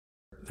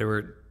There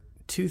were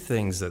two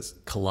things that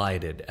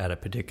collided at a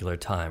particular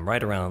time,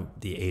 right around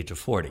the age of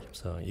 40.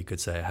 So you could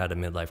say I had a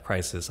midlife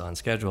crisis on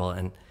schedule,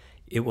 and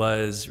it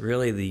was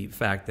really the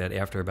fact that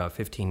after about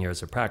 15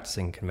 years of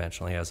practicing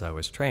conventionally as I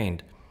was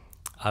trained,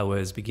 I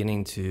was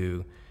beginning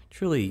to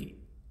truly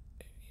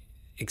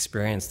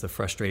experience the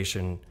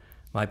frustration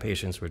my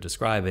patients were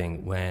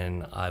describing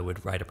when I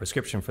would write a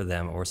prescription for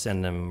them or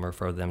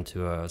refer them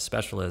to a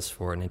specialist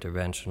for an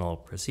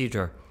interventional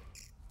procedure,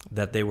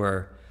 that they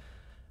were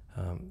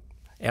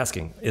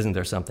asking, isn't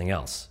there something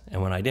else?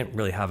 And when I didn't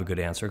really have a good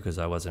answer because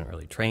I wasn't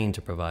really trained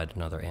to provide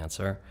another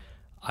answer,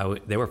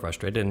 they were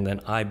frustrated, and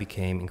then I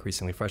became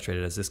increasingly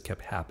frustrated as this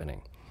kept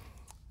happening.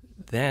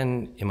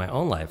 Then in my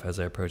own life, as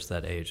I approached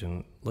that age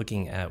and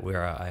looking at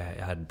where I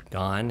had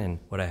gone and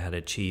what I had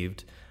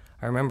achieved,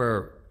 I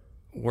remember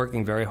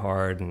working very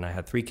hard, and I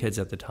had 3 kids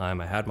at the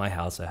time. I had my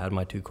house, I had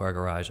my 2-car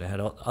garage, I had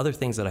other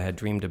things that I had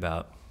dreamed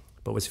about,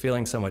 but was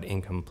feeling somewhat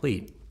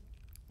incomplete.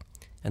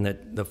 And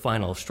that the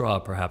final straw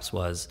perhaps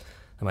was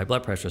that my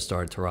blood pressure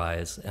started to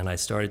rise, and I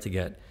started to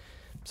get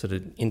sort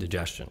of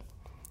indigestion.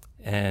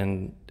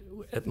 And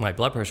my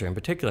blood pressure in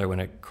particular, when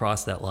it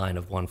crossed that line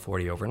of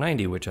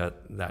 140/90, which at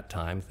that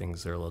time,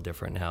 things are a little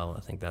different now.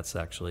 I think that's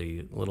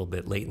actually a little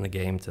bit late in the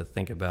game to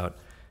think about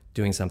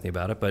doing something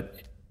about it.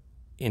 But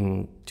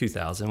in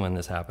 2000, when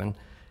this happened,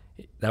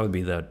 that would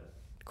be the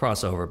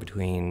crossover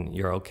between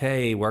you're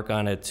okay, work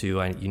on it, to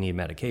you need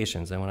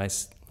medications. And when I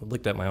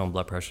looked at my own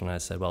blood pressure and I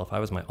said, well, if I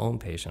was my own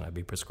patient, I'd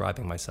be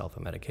prescribing myself a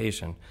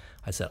medication.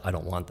 I said, I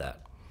don't want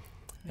that.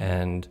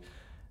 And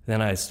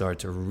then I started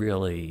to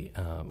really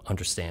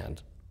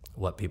understand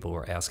what people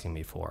were asking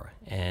me for.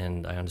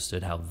 And I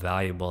understood how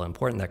valuable and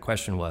important that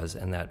question was,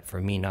 and that for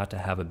me not to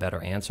have a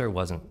better answer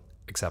wasn't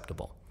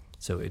acceptable.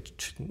 So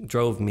it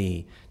drove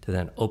me to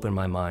then open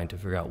my mind to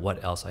figure out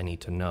what else I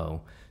need to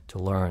know, to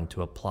learn,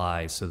 to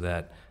apply, so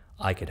that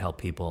I could help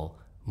people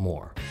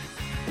more.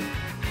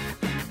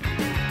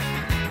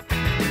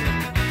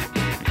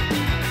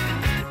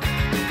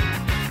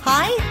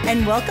 Hi,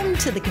 and welcome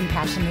to the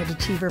Compassionate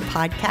Achiever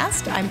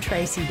podcast. I'm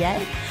Tracy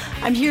Day.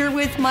 I'm here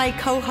with my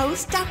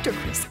co-host, Dr.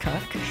 Chris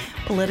Cook,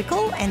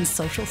 political and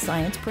social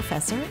science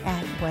professor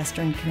at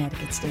Western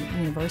Connecticut State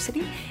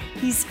University.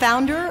 He's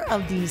founder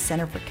of the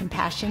Center for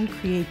Compassion,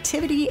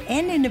 Creativity,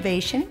 and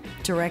Innovation,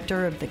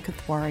 director of the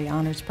Kuthwari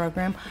Honors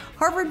Program,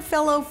 Harvard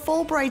Fellow,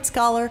 Fulbright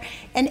Scholar,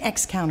 and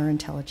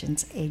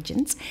ex-counterintelligence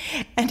agent.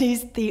 And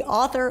he's the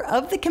author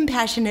of The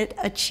Compassionate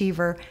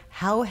Achiever,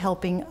 How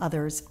Helping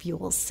Others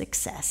Fuels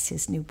Success,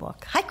 his new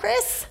book. Hi,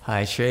 Chris.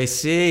 Hi,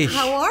 Tracy.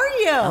 How are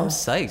you? I'm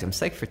psyched. I'm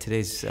psyched for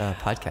today's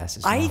podcast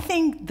as well. I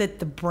think that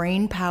the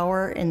brain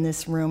power in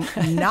this room,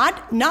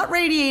 not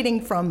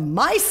radiating from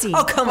my seat.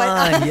 Oh, come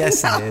on.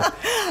 Yes, it is.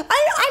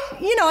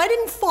 I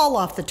didn't fall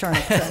off the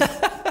turnip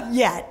truck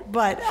yet,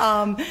 but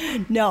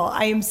no,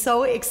 I am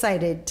so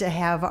excited to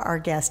have our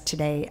guest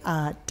today,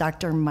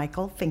 Dr.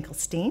 Michael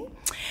Finkelstein.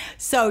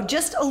 So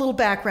just a little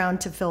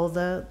background to fill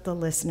the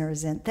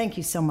listeners in. Thank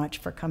you so much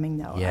for coming,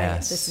 though.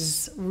 Yes. This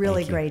is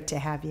really great to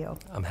have you.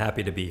 I'm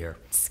happy to be here.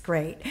 It's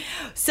great.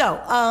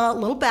 So a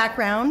little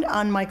background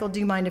on Michael. Do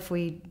you mind if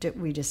we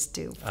just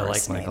do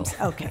first I like names?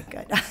 Michael. Okay,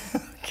 good.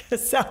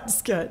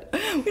 Sounds good.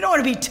 We don't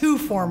want to be too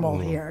formal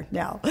here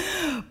now.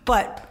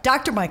 But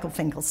Dr. Michael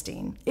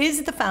Finkelstein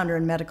is the founder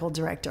and medical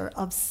director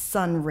of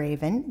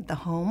Sunraven, the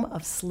home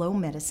of slow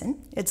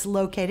medicine. It's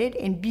located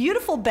in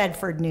beautiful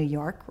Bedford, New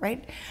York,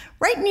 right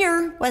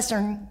near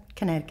Western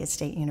Connecticut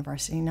State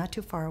University, not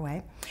too far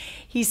away.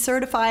 He's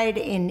certified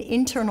in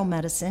internal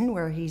medicine,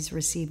 where he's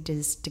received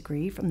his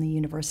degree from the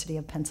University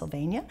of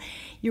Pennsylvania.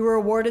 You were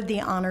awarded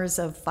the honors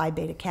of Phi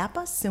Beta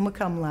Kappa, summa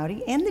cum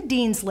laude, and the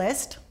Dean's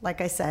List.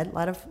 Like I said,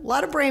 a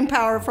lot of brain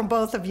power from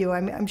both of you.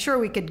 I'm sure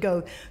we could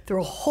go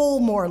through a whole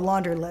more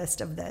laundry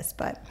list of this,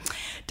 but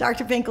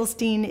Dr.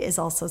 Finkelstein is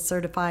also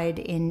certified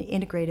in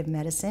integrative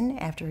medicine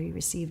after he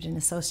received an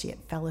associate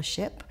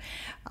fellowship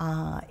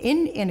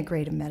in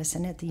integrative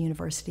medicine at the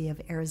University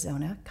of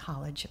Arizona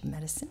College of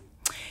Medicine.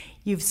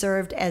 You've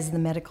served as the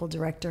medical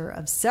director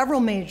of several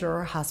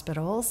major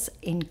hospitals,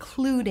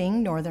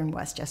 including Northern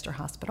Westchester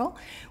Hospital,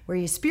 where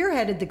you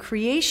spearheaded the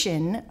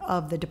creation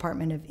of the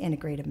Department of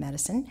Integrative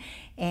Medicine.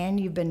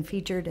 And you've been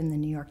featured in the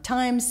New York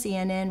Times,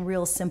 CNN,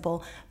 Real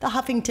Simple, the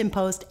Huffington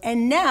Post,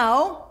 and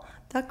now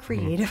the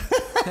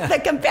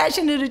the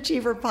Compassionate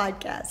Achiever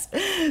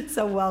podcast.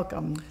 So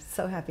welcome.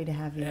 So happy to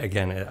have you.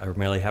 Again, I'm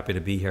really happy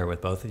to be here with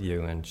both of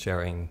you and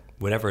sharing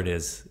whatever it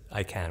is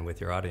I can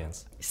with your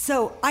audience.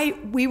 So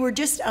we were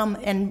just,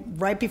 and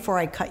right before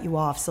I cut you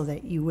off so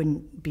that you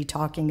wouldn't be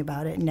talking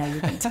about it, and now you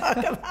can talk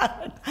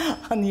about it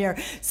on the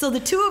air. So the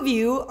two of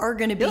you are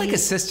going to be... You're like a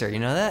sister, you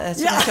know that?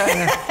 That's yeah. what I'm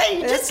trying to...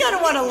 You just kind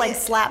of want to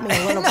slap me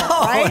a little bit,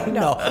 right?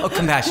 No. Oh,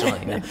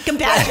 compassionately. No.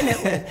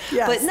 Compassionately,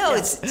 yes. But no,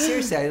 it's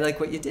seriously, I like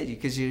what you did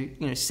because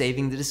you're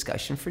saving the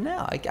discussion for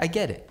now. I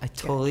get it. I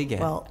totally get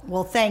it.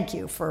 Well, thank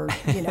you for,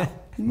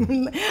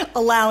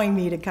 allowing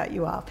me to cut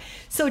you off.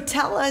 So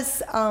tell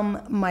us,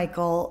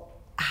 Michael,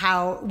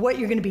 what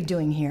you're going to be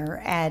doing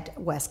here at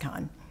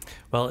WestCon.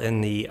 Well,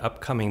 in the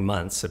upcoming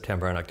months,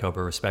 September and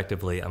October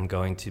respectively, I'm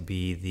going to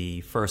be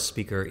the first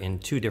speaker in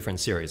 2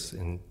 different series.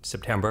 In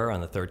September, on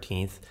the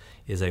 13th,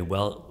 is a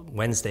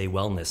Wednesday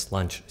Wellness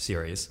Lunch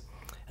series.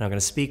 And I'm going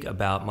to speak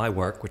about my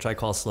work, which I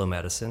call slow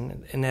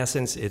medicine. In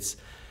essence, it's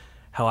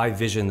how I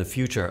vision the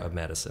future of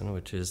medicine,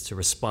 which is to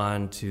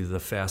respond to the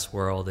fast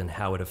world and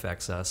how it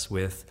affects us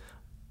with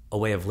a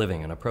way of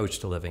living, an approach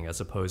to living,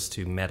 as opposed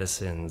to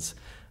medicines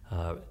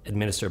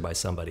administered by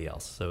somebody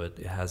else. So it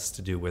has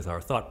to do with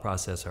our thought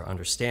process, our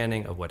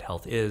understanding of what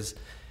health is,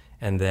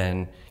 and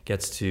then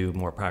gets to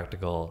more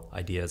practical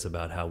ideas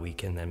about how we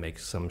can then make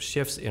some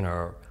shifts in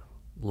our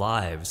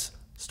lives,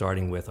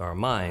 starting with our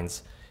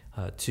minds,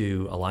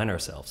 to align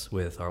ourselves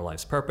with our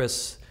life's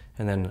purpose,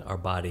 and then our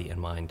body and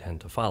mind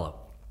tend to follow.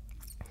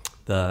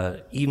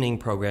 The evening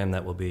program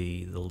that will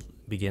be the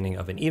beginning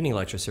of an evening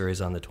lecture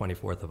series on the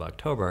 24th of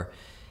October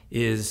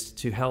is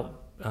to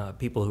help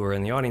people who are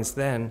in the audience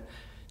then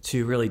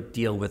to really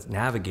deal with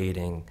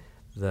navigating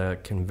the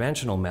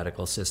conventional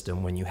medical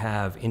system when you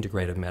have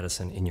integrative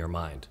medicine in your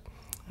mind.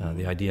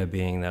 The idea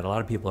being that a lot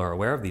of people are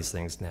aware of these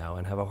things now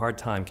and have a hard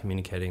time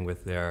communicating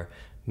with their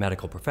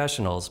medical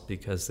professionals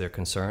because they're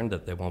concerned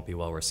that they won't be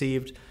well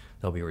received,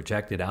 they'll be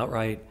rejected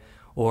outright,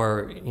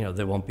 or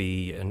there won't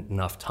be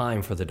enough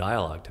time for the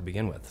dialogue to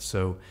begin with.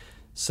 So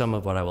some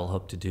of what I will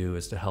hope to do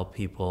is to help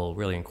people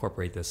really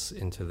incorporate this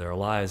into their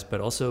lives,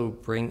 but also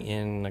bring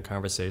in a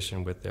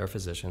conversation with their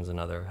physicians and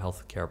other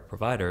healthcare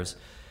providers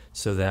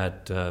so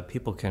that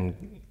people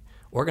can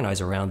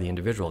organize around the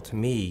individual. To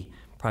me,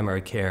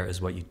 primary care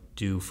is what you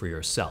do for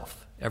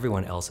yourself.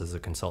 Everyone else is a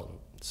consultant.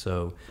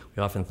 So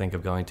we often think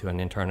of going to an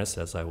internist,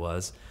 as I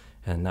was,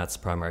 and that's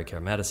primary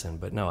care medicine.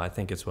 But no, I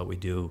think it's what we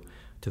do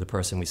to the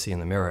person we see in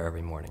the mirror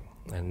every morning.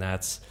 And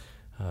that's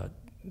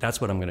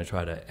what I'm going to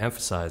try to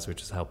emphasize,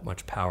 which is how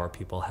much power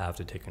people have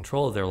to take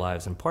control of their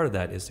lives. And part of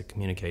that is to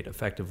communicate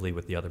effectively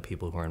with the other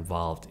people who are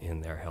involved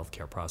in their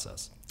healthcare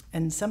process.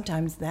 And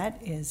sometimes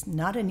that is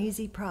not an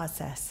easy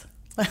process.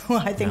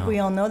 I think we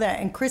all know that.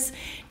 And Chris,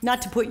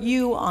 not to put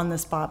you on the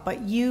spot,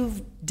 but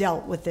you've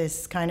dealt with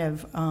this kind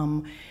of,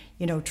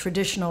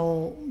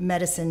 traditional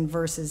medicine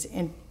versus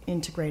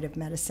integrative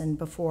medicine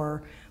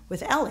before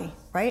with Ellie,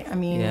 right? I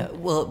mean, yeah.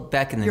 Well,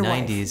 back in the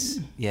 '90s,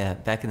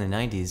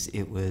 wife.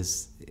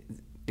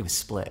 It was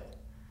split.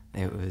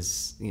 It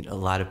was a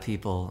lot of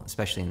people,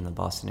 especially in the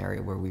Boston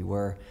area where we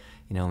were.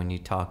 When you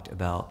talked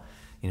about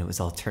it was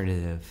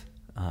alternative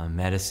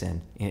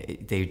medicine,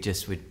 they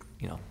just would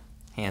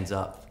hands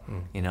up,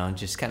 and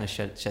just kind of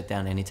shut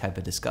down any type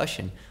of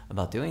discussion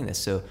about doing this.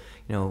 So,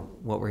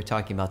 what we're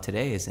talking about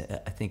today is,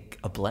 I think,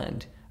 a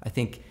blend. I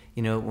think,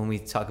 when we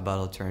talk about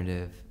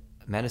alternative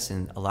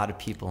medicine, a lot of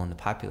people in the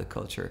popular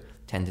culture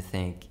tend to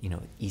think,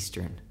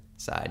 Eastern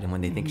side. And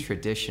when they think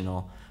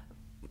traditional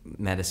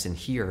medicine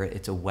here,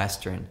 it's a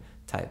Western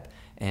type.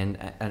 And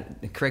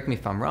correct me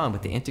if I'm wrong,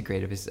 but the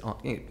integrative is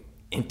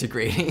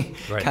integrating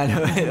kind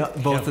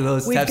of both of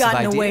those We've types of ideas.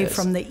 We've gotten away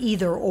from the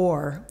either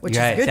or, which is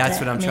a good That's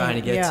thing. what I'm trying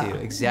to get to.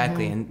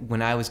 Exactly. Mm-hmm. And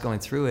when I was going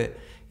through it,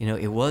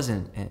 it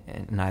wasn't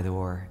an either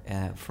or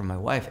for my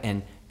wife.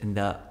 And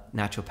the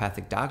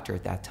naturopathic doctor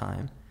at that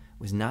time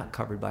was not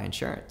covered by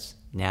insurance.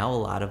 Now a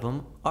lot of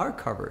them are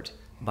covered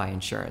by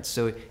insurance.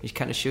 So it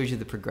kind of shows you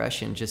the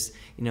progression just,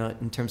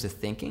 in terms of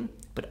thinking,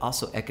 but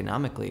also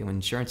economically. When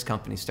insurance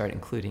companies start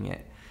including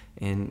it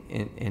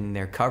in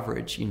their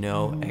coverage,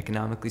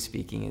 economically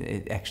speaking,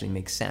 it actually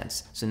makes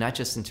sense. So not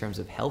just in terms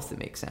of health it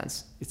makes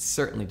sense. It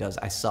certainly does.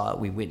 I saw it.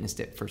 We witnessed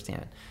it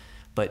firsthand.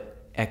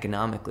 But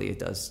economically it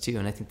does too.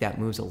 And I think that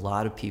moves a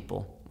lot of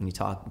people when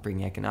you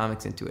bring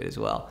economics into it as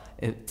well.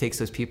 It takes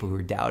those people who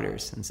are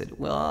doubters and said,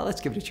 well,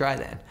 let's give it a try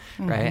then,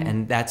 right?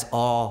 And that's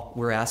all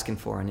we're asking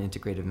for in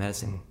integrative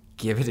medicine.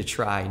 Give it a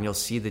try and you'll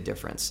see the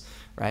difference,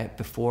 right?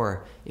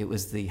 Before it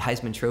was the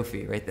Heisman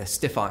Trophy, right? The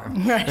stiff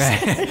arm, right?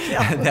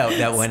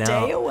 that went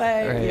out. Stay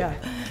away, right? Yeah,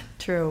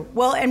 true.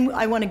 Well, and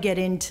I want to get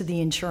into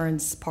the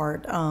insurance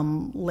part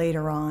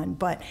later on,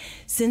 but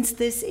since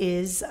this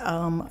is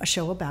a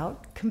show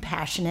about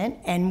compassionate,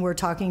 and we're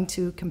talking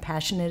to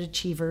compassionate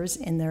achievers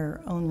in their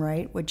own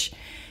right, which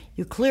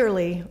you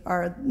clearly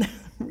are,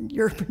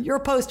 you're a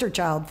poster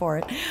child for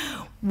it.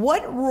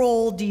 What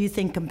role do you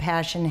think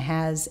compassion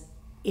has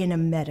in a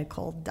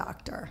medical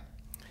doctor?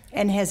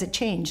 And has it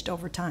changed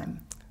over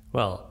time?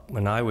 Well,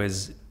 when I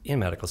was in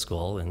medical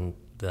school in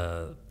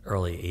the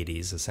early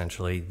 80s,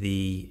 essentially,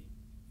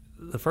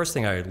 the first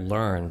thing I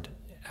learned,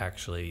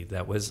 actually,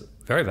 that was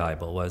very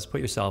valuable was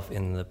put yourself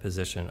in the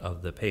position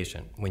of the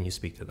patient when you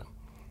speak to them.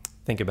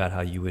 Think about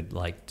how you would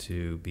like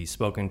to be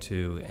spoken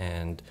to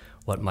and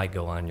what might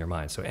go on in your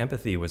mind. So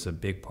empathy was a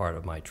big part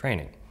of my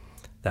training.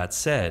 That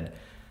said,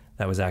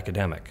 that was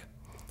academic,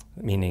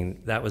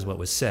 meaning that was what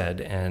was said,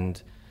 and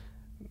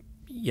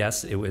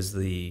yes, it was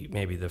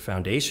maybe the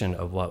foundation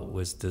of what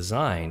was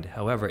designed.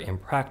 However, in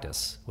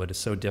practice, what is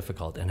so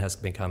difficult and has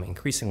become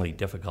increasingly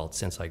difficult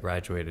since I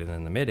graduated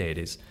in the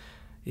mid-'80s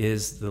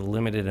is the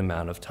limited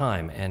amount of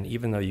time. And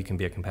even though you can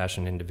be a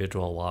compassionate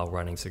individual while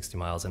running 60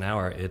 miles an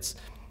hour, it's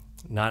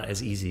not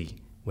as easy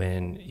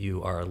when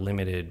you are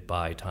limited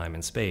by time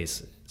and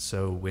space.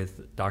 So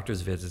with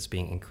doctor's visits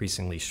being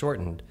increasingly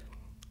shortened,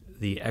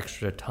 the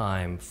extra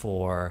time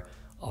for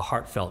a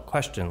heartfelt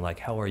question like,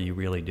 how are you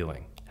really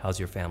doing? How's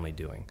your family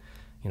doing?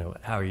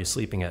 How are you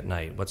sleeping at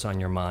night? What's on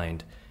your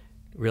mind?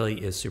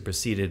 Really is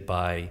superseded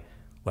by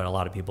what a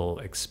lot of people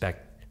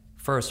expect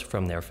first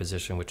from their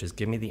physician, which is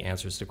give me the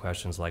answers to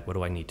questions like, what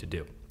do I need to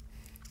do?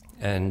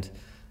 And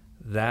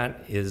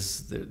that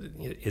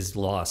is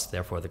lost,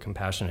 therefore, the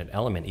compassionate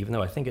element, even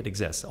though I think it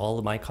exists. All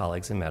of my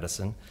colleagues in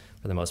medicine,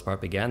 for the most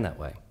part, began that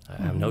way.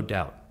 I have no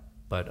doubt.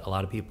 But a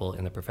lot of people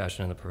in the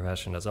profession and the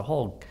profession as a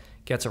whole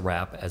gets a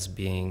rap as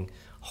being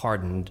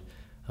hardened,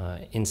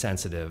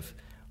 insensitive.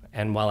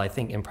 And while I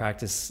think in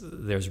practice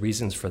there's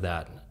reasons for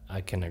that,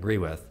 I can agree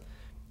with,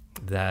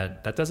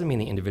 that doesn't mean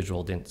the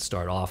individual didn't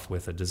start off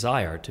with a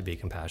desire to be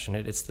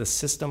compassionate. It's the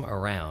system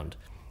around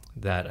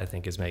that I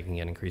think is making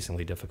it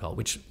increasingly difficult,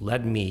 which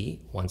led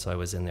me, once I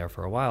was in there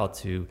for a while,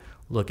 to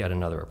look at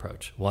another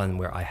approach, one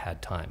where I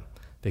had time.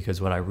 Because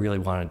what I really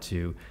wanted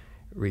to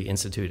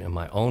reinstitute in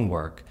my own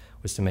work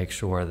was to make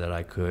sure that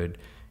I could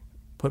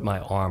put my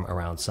arm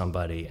around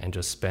somebody and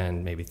just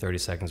spend maybe 30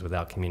 seconds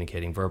without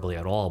communicating verbally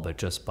at all, but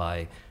just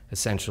by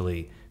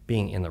essentially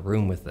being in the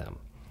room with them.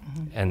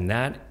 Mm-hmm. And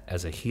that,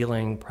 as a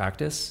healing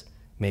practice,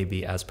 may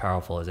be as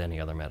powerful as any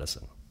other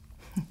medicine.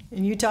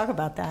 And you talk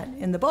about that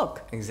in the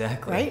book.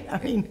 Exactly. Right? I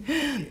mean,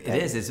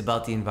 it is. It's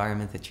about the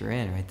environment that you're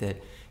in, right?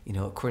 That,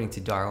 according to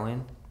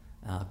Darwin,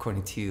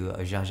 according to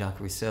Jean-Jacques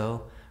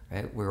Rousseau,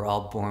 right, we're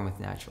all born with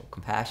natural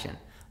compassion,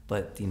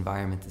 but the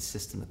environment, the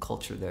system, the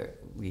culture that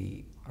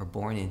we are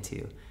born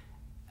into,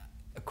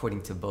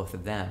 according to both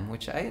of them,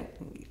 which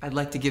I'd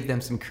like to give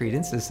them some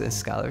credence as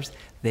scholars,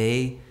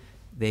 they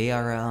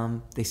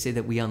say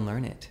that we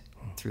unlearn it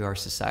through our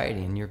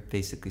society, and you're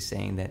basically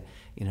saying that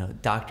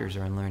doctors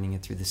are unlearning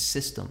it through the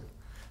system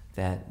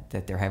that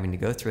they're having to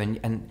go through.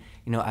 And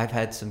I've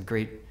had some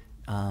great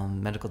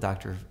medical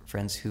doctor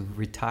friends who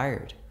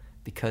retired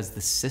because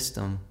the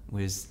system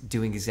was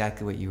doing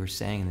exactly what you were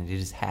saying, and they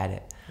just had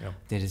it.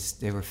 Yeah.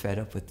 They were fed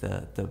up with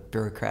the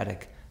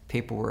bureaucratic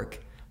paperwork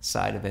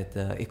side of it,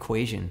 the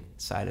equation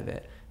side of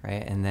it,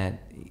 right? And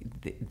that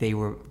they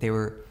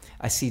were.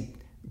 I see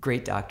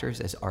great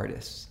doctors as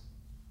artists,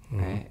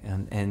 mm-hmm. right?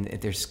 And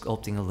they're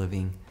sculpting a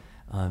living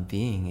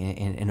being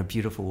in a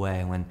beautiful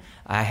way. When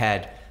I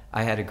had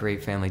a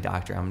great family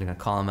doctor, I'm going to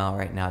call him out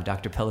right now,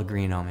 Dr.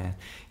 Pellegrino, man.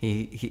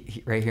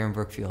 He right here in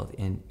Brookfield,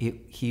 and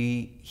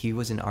he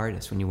was an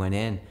artist. When you went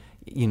in,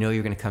 you're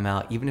going to come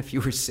out, even if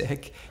you were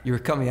sick, you were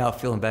coming out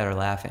feeling better,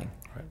 laughing,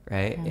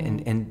 right?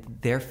 Mm-hmm. And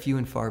they're few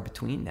and far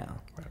between now.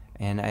 Right.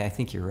 And I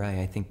think you're right.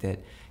 I think that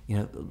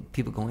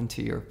people go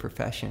into your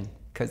profession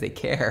because they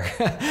care,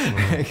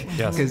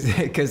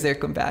 because they're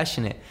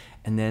compassionate,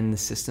 and then the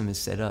system is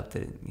set up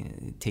that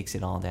it takes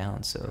it all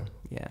down. So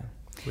yeah,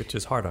 which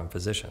is hard on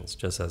physicians.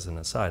 Just as an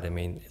aside, I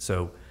mean,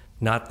 so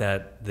not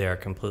that they're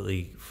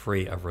completely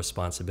free of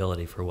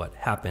responsibility for what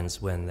happens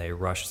when they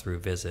rush through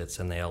visits,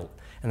 and they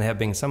have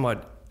been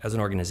somewhat, as an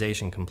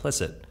organization,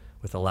 complicit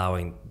with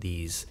allowing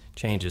these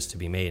changes to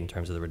be made in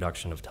terms of the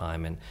reduction of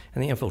time and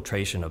the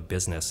infiltration of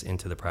business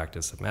into the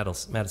practice of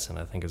medicine.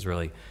 I think has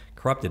really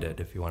corrupted it,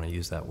 if you want to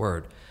use that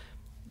word,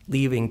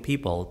 leaving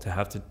people to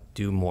have to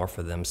do more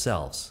for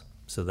themselves.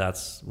 So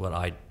that's what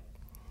I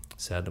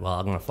said, well,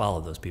 I'm going to follow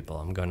those people.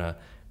 I'm going to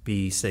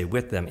stay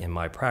with them in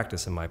my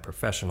practice, in my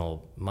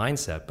professional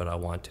mindset, but I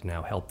want to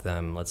now help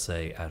them, let's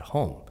say, at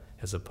home,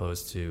 as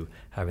opposed to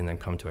having them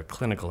come to a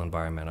clinical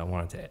environment. I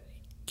wanted to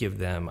give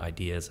them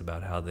ideas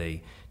about how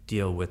they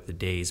deal with the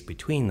days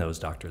between those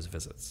doctor's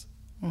visits.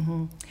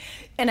 Mm-hmm.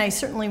 And I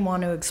certainly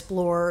want to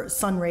explore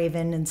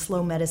Sunraven and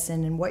slow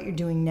medicine and what you're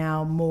doing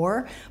now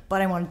more,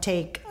 but I want to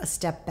take a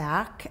step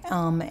back.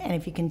 And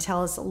if you can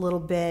tell us a little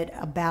bit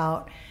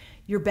about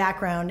your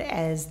background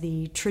as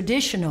the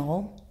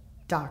traditional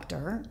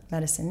doctor,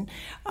 medicine,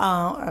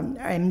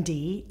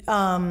 MD,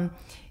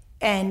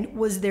 and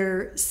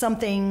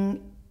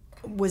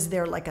was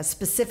there like a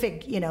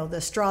specific,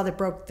 the straw that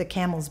broke the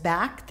camel's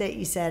back that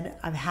you said,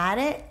 I've had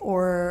it?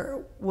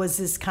 Or was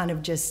this kind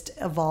of just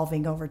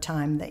evolving over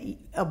time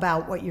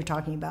about what you're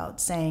talking about,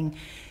 saying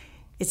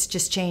it's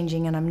just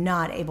changing and I'm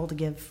not able to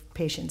give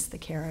patients the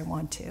care I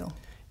want to?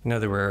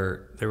 There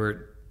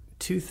were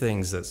two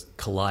things that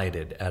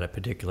collided at a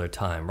particular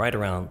time, right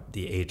around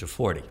the age of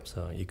 40.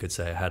 So you could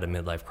say I had a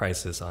midlife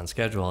crisis on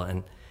schedule,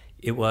 and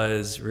it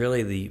was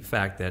really the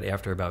fact that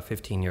after about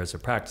 15 years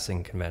of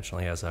practicing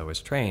conventionally as I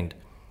was trained,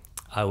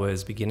 I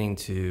was beginning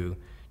to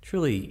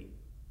truly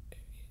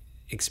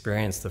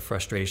experience the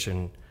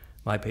frustration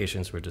my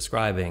patients were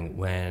describing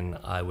when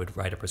I would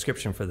write a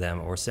prescription for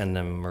them or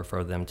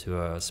refer them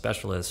to a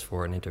specialist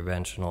for an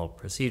interventional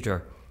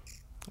procedure,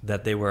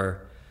 that they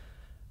were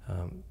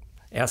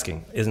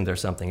asking, isn't there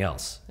something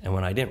else? And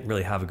when I didn't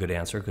really have a good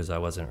answer, because I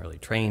wasn't really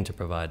trained to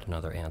provide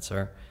another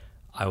answer,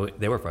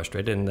 they were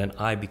frustrated, and then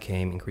I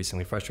became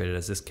increasingly frustrated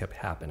as this kept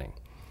happening.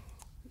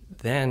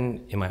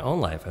 Then, in my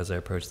own life, as I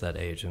approached that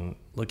age and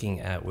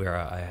looking at where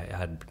I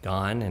had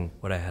gone and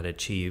what I had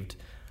achieved,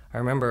 I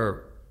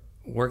remember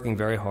working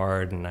very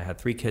hard, and I had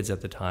 3 kids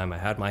at the time. I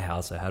had my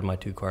house, I had my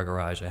 2-car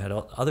garage, I had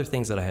other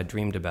things that I had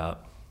dreamed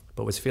about,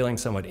 but was feeling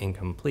somewhat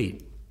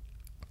incomplete.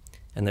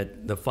 And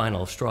that the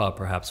final straw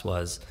perhaps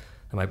was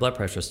that my blood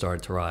pressure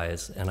started to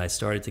rise, and I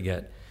started to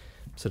get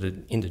sort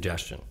of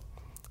indigestion.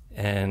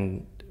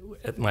 And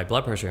my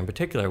blood pressure in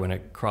particular, when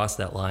it crossed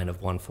that line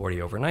of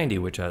 140/90,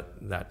 which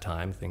at that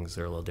time, things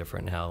are a little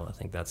different now. I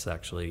think that's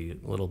actually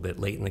a little bit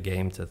late in the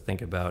game to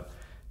think about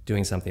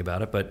doing something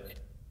about it. But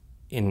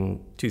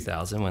in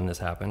 2000, when this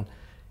happened,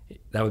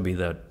 that would be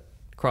the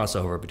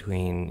crossover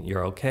between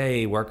you're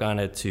okay, work on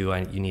it, to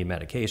you need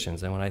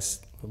medications. And when I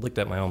looked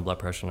at my own blood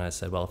pressure and I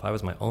said, well, if I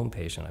was my own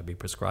patient, I'd be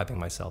prescribing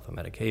myself a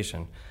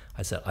medication.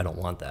 I said, I don't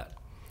want that.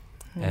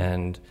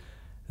 And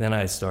then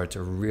I started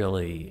to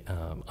really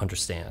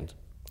understand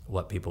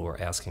what people were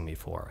asking me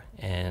for.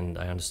 And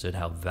I understood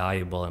how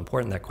valuable and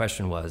important that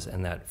question was,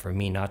 and that for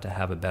me not to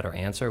have a better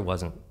answer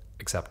wasn't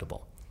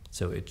acceptable.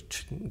 So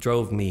it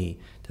drove me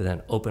to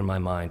then open my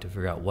mind to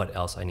figure out what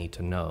else I need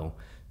to know,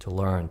 to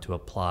learn, to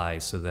apply,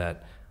 so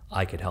that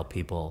I could help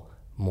people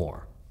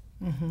more.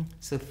 Mm-hmm.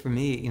 So for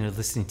me,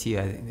 listening to you,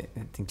 I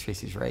think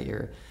Tracy's right.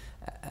 You're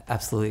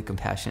absolutely a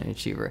compassionate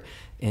achiever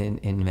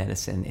in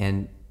medicine.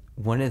 And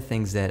one of the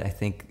things that I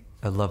think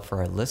I'd love for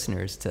our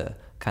listeners to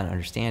kind of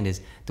understand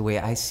is the way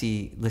I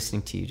see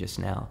listening to you just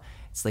now.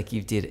 It's like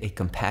you did a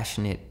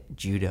compassionate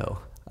judo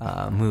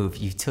move.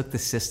 You took the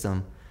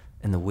system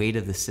and the weight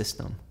of the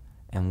system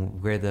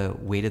and where the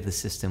weight of the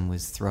system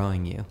was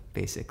throwing you,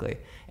 basically,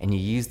 and you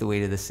used the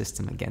weight of the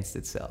system against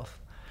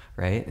itself,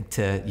 right?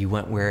 You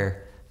went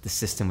where the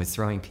system was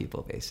throwing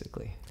people,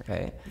 basically,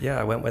 right? Yeah,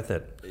 I went with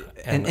it.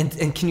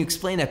 And can you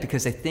explain that?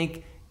 Because I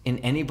think in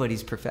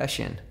anybody's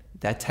profession,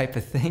 that type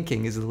of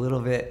thinking is a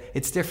little bit,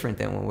 it's different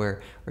than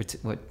what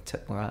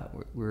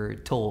we're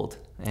told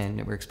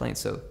and we're explained.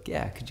 So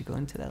yeah, could you go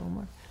into that a little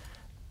more?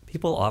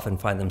 People often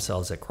find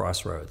themselves at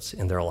crossroads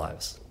in their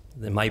lives.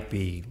 It might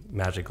be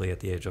magically at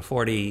the age of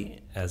 40,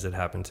 as it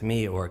happened to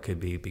me, or it could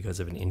be because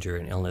of an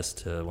injury and illness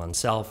to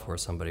oneself or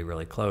somebody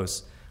really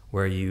close,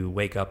 where you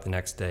wake up the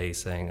next day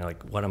saying,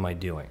 like, what am I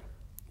doing?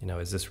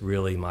 Is this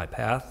really my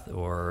path,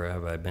 or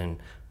have I been,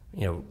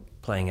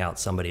 playing out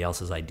somebody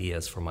else's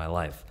ideas for my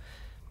life?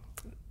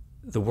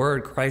 The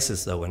word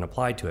crisis, though, when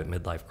applied to it,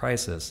 midlife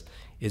crisis,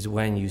 is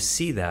when you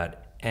see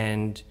that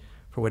and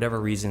for whatever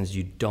reasons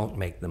you don't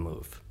make the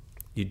move.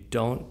 You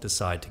don't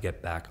decide to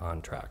get back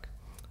on track.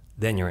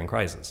 Then you're in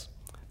crisis.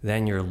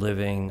 Then you're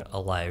living a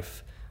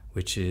life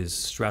which is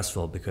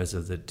stressful because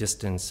of the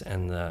distance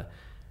and the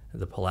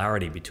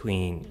polarity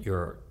between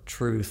your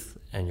truth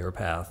and your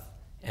path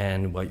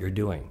and what you're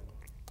doing.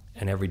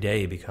 And every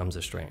day becomes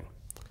a strain.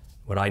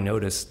 What I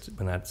noticed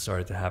when that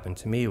started to happen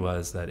to me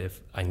was that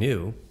if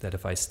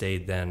I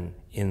stayed then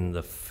in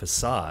the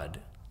facade,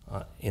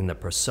 in the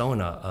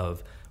persona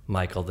of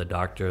Michael, the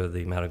doctor,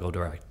 the medical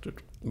director,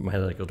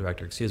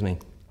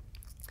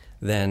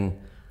 then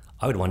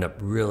I would wind up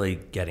really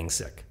getting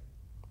sick.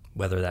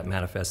 Whether that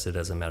manifested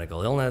as a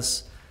medical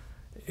illness,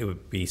 it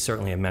would be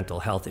certainly a mental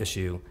health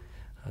issue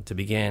to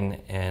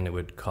begin, and it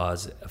would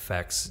cause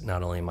effects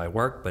not only in my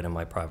work, but in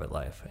my private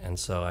life. And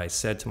so I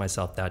said to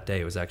myself that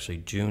day, it was actually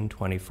June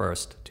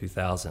 21st,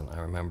 2000. I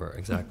remember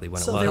exactly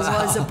when it was. So there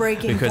was a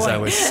breaking because point. I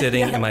was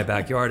sitting in my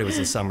backyard. It was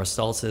the summer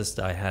solstice.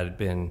 I had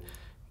been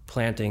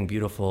planting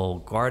beautiful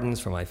gardens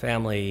for my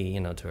family,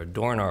 to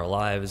adorn our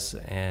lives.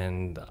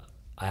 And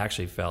I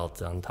actually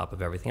felt, on top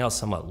of everything else,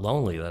 somewhat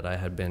lonely, that I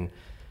had been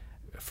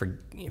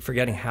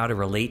forgetting how to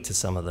relate to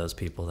some of those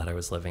people that I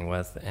was living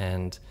with.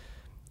 And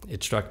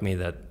it struck me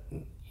that,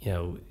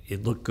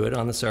 it looked good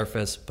on the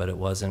surface, but it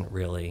wasn't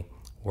really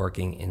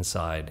working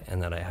inside,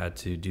 and that I had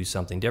to do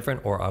something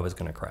different or I was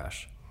going to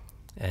crash.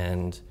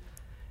 And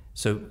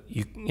so,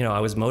 I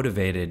was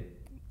motivated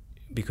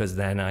because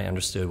then I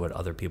understood what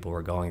other people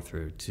were going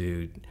through,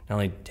 to not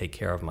only take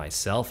care of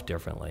myself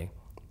differently,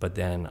 but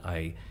then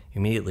I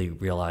immediately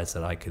realized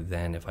that I could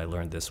then, if I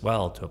learned this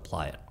well, to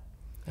apply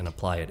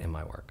it in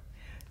my work.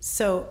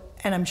 So,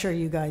 and I'm sure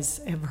you guys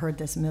have heard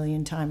this a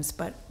million times,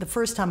 but the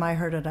first time I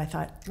heard it, I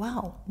thought,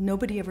 wow,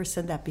 nobody ever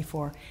said that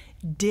before.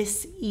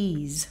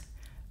 Dis-ease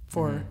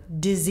for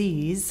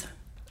disease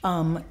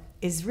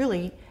is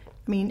really,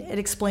 it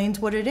explains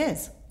what it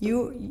is.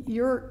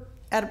 You're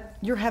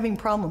having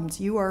problems.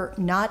 You are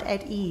not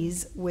at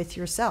ease with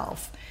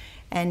yourself.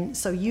 And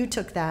so you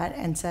took that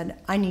and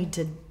said, I need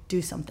to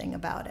do something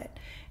about it.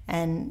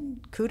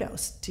 And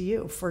kudos to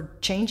you for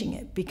changing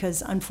it,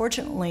 because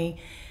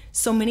unfortunately,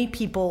 so many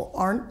people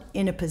aren't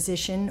in a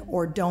position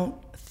or don't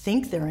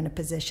think they're in a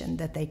position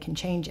that they can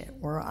change it.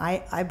 Or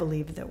I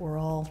believe that we're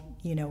all,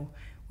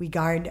 we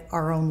guide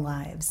our own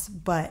lives,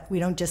 but we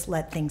don't just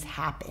let things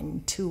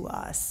happen to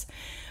us.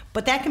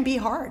 But that can be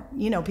hard.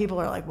 People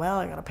are like, well,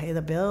 I got to pay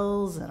the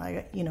bills.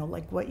 And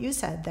like what you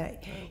said,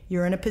 that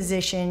you're in a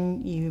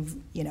position,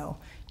 you're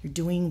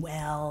doing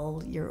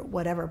well, you're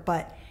whatever,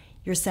 but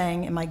you're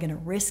saying, am I going to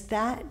risk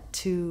that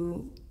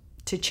to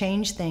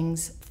change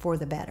things for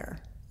the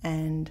better?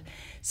 And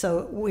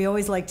so we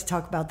always like to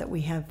talk about that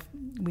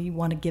we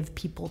want to give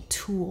people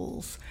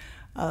tools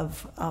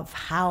of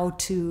how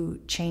to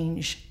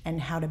change and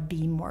how to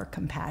be more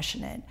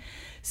compassionate.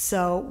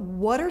 So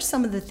what are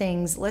some of the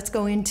things, let's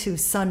go into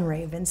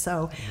Sunraven.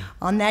 So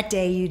on that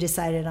day you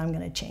decided, I'm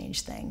going to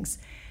change things.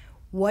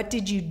 What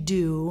did you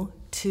do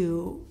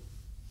to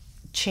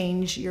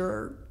change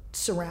your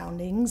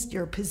surroundings,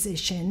 your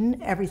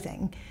position,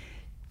 everything,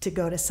 to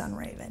go to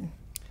Sunraven?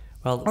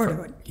 Well,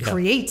 or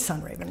create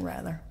Sunraven,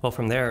 rather. Well,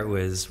 from there, it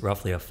was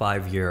roughly a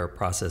 5-year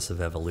process of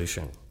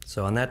evolution.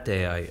 So on that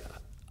day,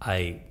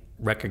 I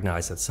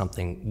recognized that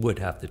something would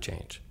have to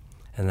change,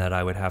 and that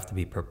I would have to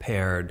be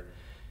prepared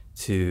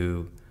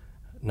to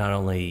not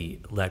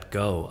only let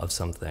go of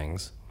some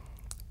things,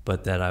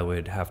 but that I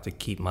would have to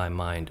keep my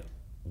mind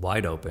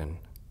wide open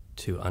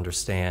to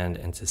understand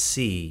and to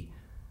see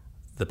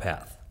the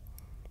path.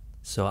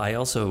 So I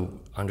also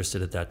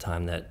understood at that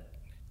time that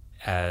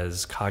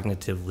as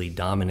cognitively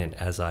dominant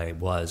as I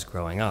was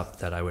growing up,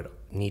 that I would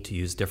need to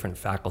use different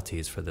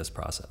faculties for this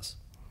process.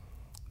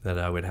 That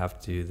I would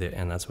have to,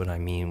 and that's what I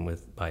mean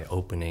by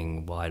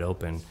opening wide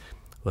open,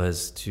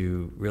 was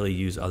to really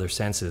use other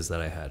senses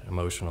that I had,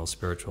 emotional,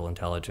 spiritual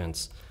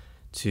intelligence,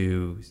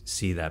 to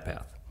see that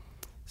path.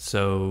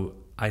 So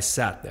I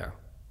sat there,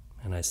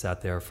 and I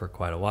sat there for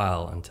quite a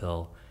while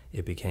until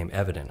it became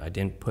evident. I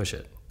didn't push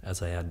it,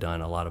 as I had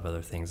done a lot of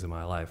other things in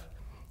my life.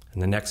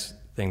 And the next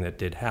thing that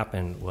did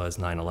happen was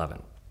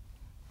 9/11.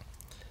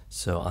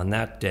 So on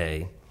that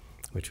day,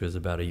 which was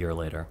about a year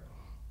later,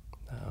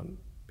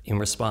 in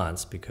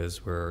response,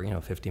 because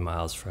we're 50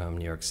 miles from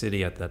New York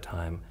City at that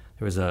time,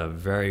 there was a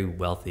very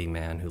wealthy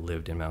man who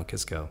lived in Mount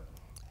Kisco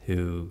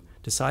who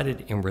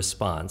decided in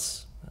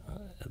response,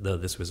 though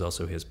this was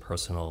also his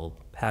personal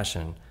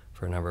passion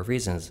for a number of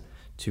reasons,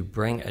 to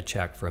bring a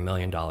check for $1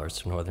 million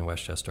to Northern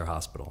Westchester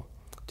Hospital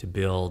to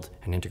build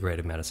an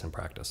integrative medicine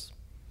practice.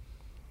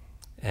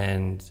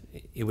 And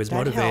it was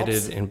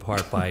motivated in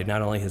part by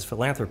not only his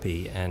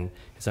philanthropy and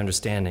his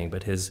understanding,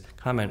 but his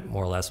comment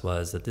more or less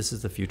was that this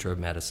is the future of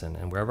medicine,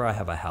 and wherever I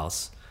have a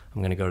house,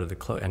 I'm going to go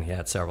to and he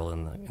had several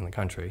in the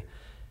country,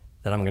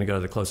 that I'm going to go to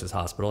the closest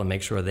hospital and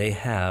make sure they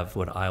have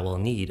what I will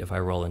need if I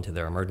roll into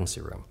their emergency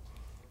room.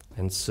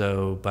 And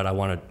so, but I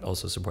want to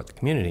also support the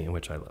community in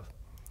which I live.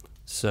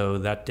 So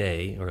that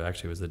day, or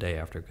actually it was the day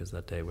after, because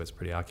that day was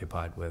pretty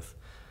occupied with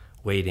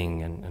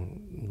waiting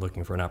and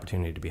looking for an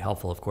opportunity to be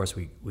helpful. Of course,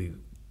 we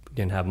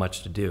didn't have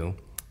much to do,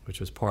 which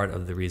was part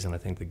of the reason I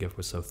think the gift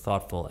was so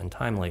thoughtful and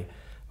timely,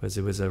 was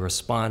it was a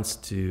response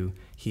to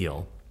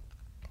heal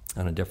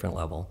on a different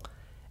level.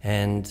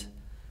 And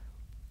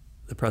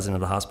the president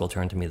of the hospital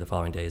turned to me the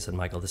following day and said,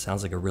 "Michael, this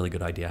sounds like a really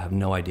good idea. I have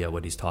no idea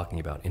what he's talking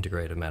about,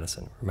 integrative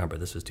medicine." Remember,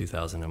 this was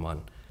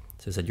 2001.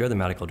 So he said, "You're the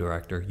medical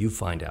director, you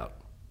find out."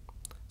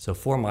 So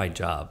for my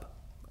job,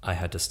 I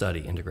had to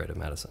study integrative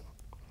medicine.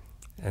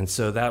 And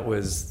so that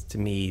was, to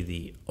me,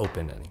 the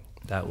opening.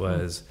 That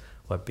was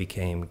what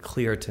became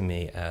clear to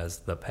me as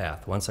the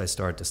path. Once I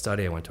started to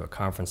study, I went to a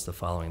conference the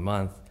following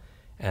month,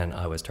 and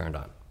I was turned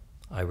on.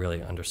 I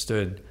really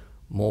understood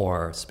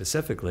more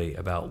specifically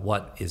about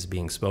what is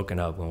being spoken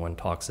of when one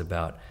talks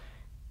about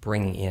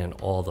bringing in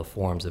all the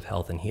forms of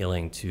health and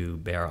healing to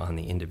bear on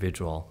the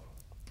individual.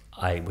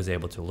 I was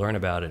able to learn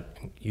about it,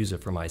 use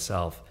it for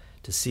myself,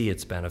 to see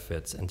its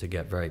benefits, and to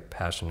get very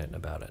passionate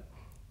about it.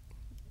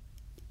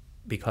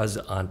 Because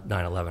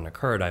 9/11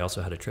 occurred, I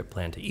also had a trip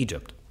planned to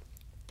Egypt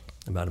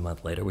about a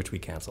month later, which we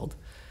canceled,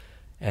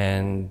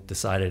 and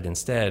decided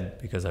instead,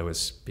 because I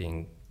was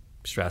being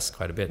stressed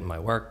quite a bit in my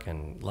work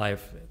and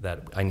life,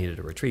 that I needed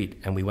a retreat.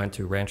 And we went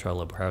to Rancho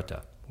La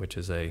Puerta, which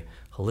is a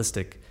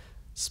holistic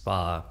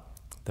spa,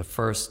 the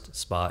first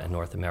spa in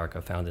North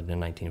America, founded in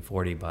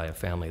 1940 by a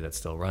family that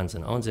still runs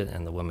and owns it,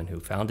 and the woman who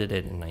founded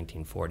it in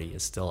 1940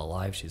 is still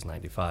alive. She's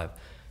 95.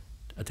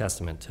 A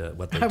testament to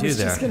what they do there. I was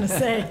just going to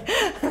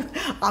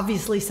say,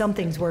 obviously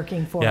something's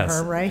working for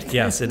her, right?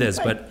 Yes, it is.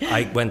 But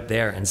I went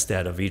there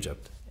instead of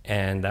Egypt.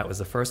 And that was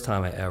the first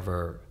time I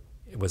ever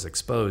was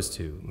exposed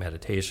to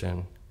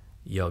meditation,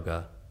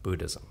 yoga,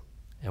 Buddhism.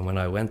 And when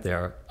I went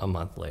there a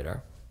month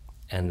later,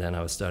 and then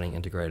I was studying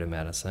integrative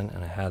medicine,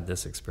 and I had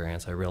this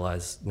experience, I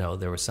realized, no,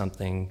 there was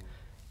something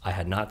I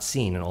had not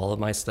seen in all of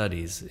my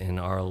studies in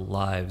our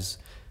lives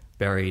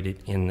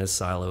buried in this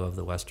silo of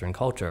the Western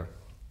culture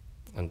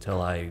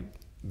until I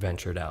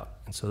ventured out.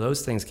 And so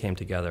those things came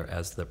together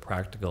as the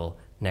practical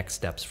next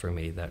steps for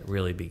me that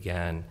really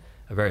began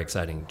a very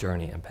exciting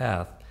journey and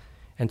path,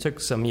 and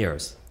took some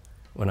years.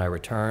 When I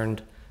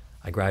returned,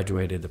 I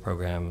graduated the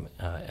program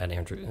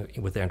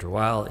with Andrew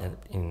Weil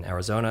in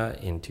Arizona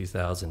in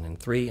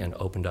 2003 and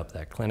opened up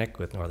that clinic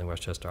with Northern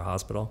Westchester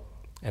Hospital.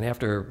 And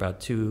after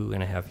about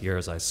 2.5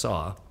 years, I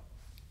saw,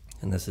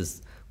 and this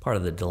is part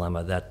of the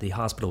dilemma, that the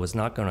hospital was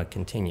not going to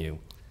continue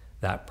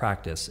that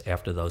practice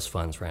after those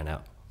funds ran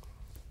out.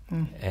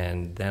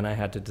 And then I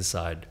had to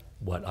decide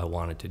what I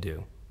wanted to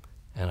do.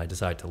 And I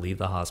decided to leave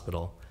the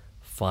hospital,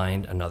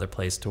 find another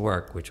place to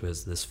work, which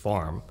was this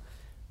farm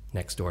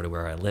next door to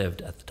where I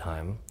lived at the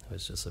time. It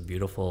was just a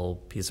beautiful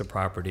piece of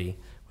property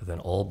with an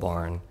old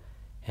barn,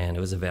 and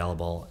it was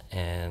available.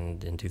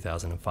 And in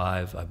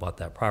 2005, I bought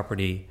that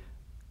property,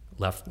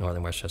 left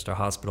Northern Westchester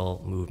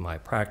Hospital, moved my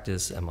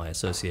practice and my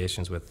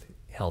associations with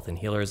health and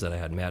healers that I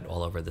had met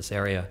all over this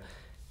area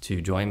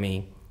to join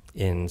me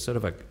in sort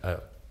of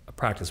a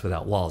practice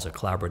without walls, a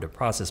collaborative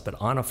process, but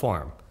on a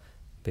farm,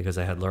 because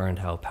I had learned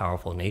how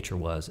powerful nature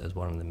was as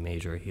one of the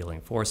major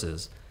healing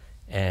forces.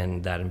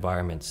 And that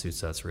environment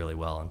suits us really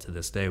well. And to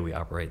this day, we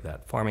operate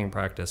that farming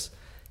practice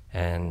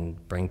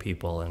and bring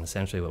people, and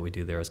essentially what we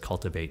do there is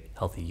cultivate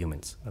healthy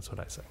humans. That's what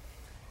I say.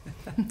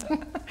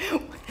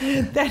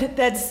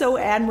 That's so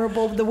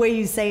admirable. The way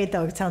you say it,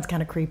 though, it sounds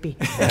kind of creepy.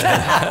 They're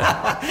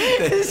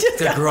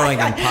growing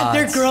in pods.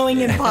 They're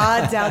growing in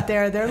pods out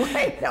there. They're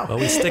like, no. Well,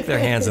 we stick their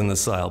hands in the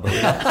soil, but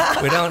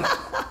we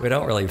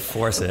don't really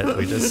force it.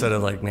 We just sort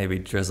of like maybe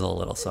drizzle a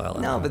little soil.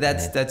 No, but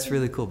that's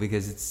really cool,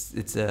 because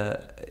it's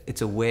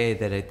a way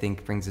that I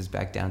think brings us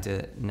back down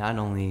to not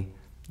only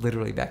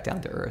literally back down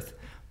to earth,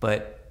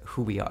 but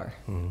who we are.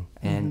 Mm-hmm.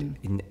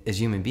 And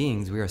as human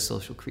beings, we are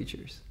social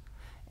creatures.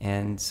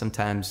 And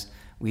sometimes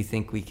we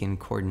think we can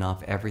cordon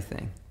off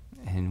everything,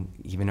 and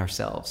even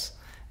ourselves,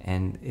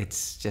 and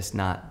it's just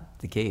not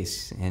the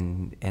case.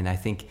 And I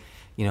think,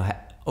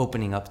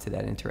 opening up to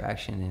that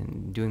interaction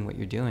and doing what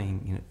you're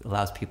doing,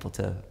 allows people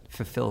to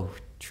fulfill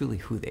truly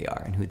who they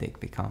are and who they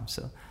become.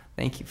 So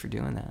thank you for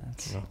doing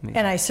that.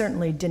 And I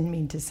certainly didn't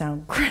mean to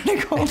sound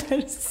critical.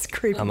 It's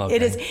creepy. I'm okay.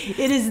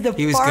 It is the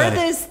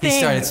farthest thing. He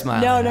started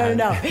smiling.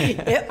 No.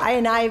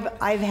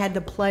 I've had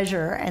the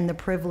pleasure and the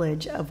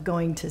privilege of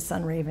going to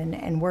Sunraven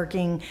and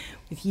working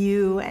with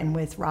you and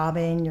with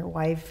Robin, your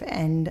wife,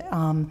 and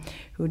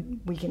who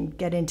we can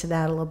get into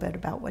that a little bit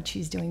about what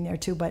she's doing there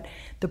too. But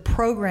the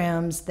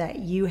programs that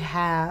you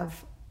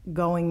have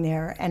going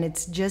there, and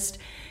it's just.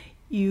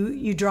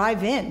 You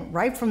drive in,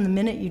 right from the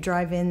minute you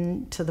drive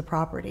in to the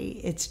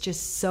property. It's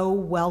just so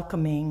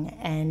welcoming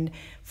and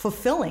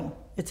fulfilling.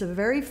 It's a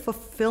very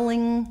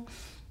fulfilling,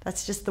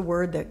 that's just the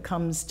word that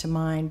comes to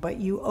mind.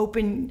 But you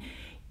open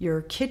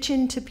your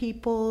kitchen to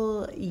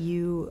people.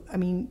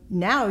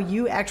 Now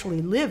you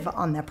actually live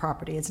on that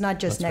property. It's not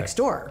just next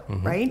door,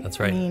 mm-hmm. right? That's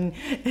right.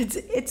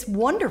 It's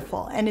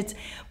wonderful.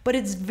 But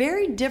it's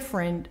very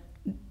different,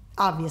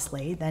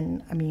 obviously,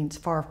 than, it's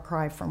far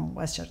cry from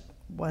Westchester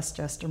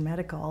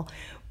Medical,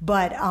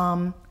 but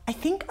I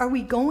think, are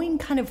we going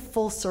kind of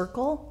full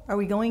circle? Are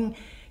we going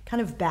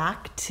kind of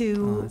back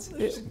to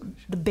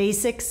the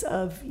basics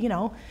of,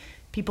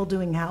 people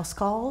doing house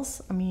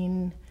calls?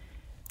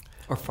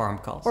 Or farm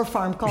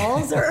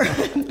calls. Or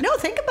no,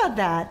 think about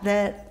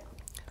that.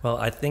 Well,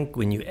 I think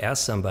when you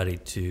ask somebody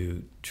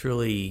to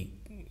truly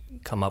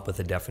come up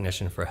with a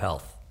definition for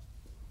health,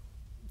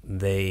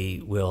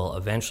 they will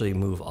eventually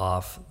move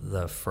off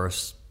the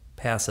first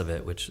pass of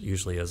it, which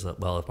usually is,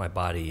 well, if my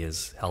body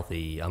is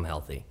healthy, I'm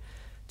healthy,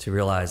 to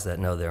realize that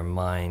no, their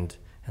mind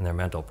and their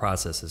mental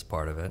process is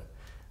part of it.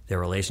 Their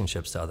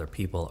relationships to other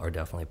people are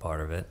definitely part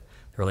of it.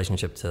 Their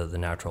relationship to the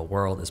natural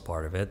world is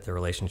part of it. Their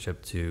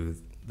relationship to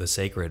the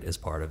sacred is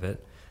part of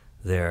it.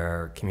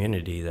 Their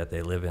community that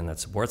they live in that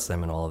supports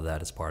them and all of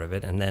that is part of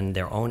it. And then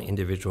their own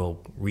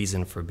individual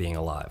reason for being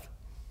alive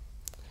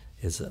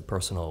is a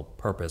personal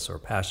purpose or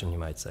passion, you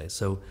might say.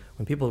 So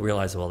when people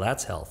realize, well,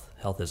 that's health.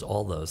 Health is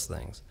all those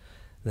things.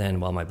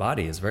 Then while my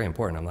body is very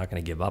important, I'm not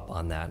going to give up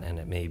on that, and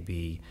it may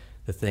be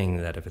the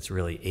thing that if it's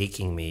really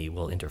aching me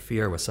will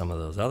interfere with some of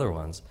those other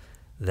ones,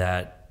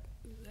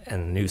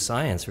 and new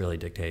science really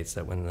dictates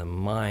that when the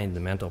mind, the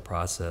mental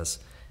process,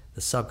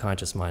 the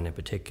subconscious mind in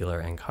particular,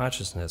 and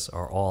consciousness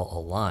are all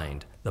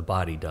aligned, the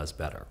body does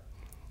better.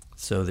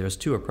 So there's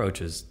two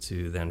approaches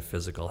to then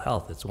physical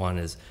health. It's one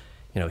is,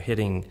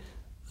 hitting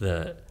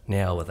the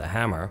nail with a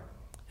hammer,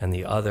 and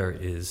the other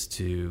is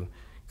to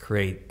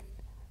create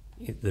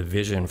the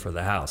vision for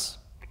the house,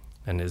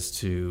 and is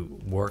to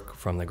work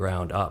from the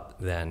ground up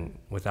then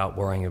without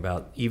worrying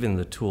about even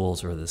the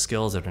tools or the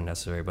skills that are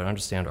necessary, but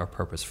understand our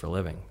purpose for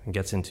living. It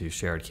gets into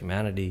shared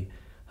humanity,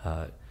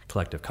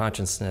 collective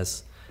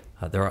consciousness.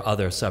 There are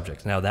other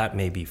subjects. Now that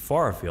may be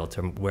far afield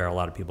to where a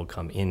lot of people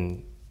come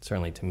in,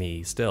 certainly to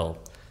me still,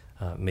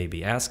 may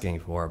be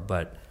asking for,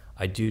 but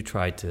I do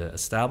try to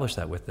establish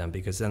that with them,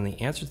 because then the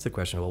answer to the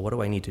question, well, what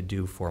do I need to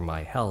do for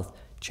my health,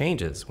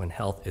 changes when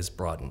health is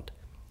broadened.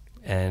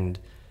 And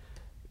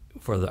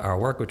for our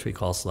work, which we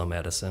call slow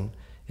medicine,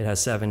 it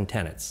has 7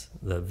 tenets.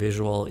 The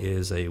visual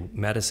is a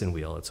medicine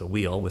wheel. It's a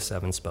wheel with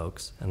 7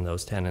 spokes, and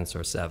those tenets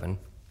are 7,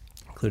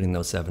 including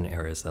those 7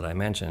 areas that I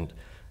mentioned,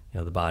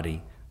 the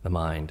body, the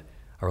mind,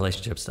 our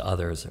relationships to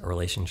others, our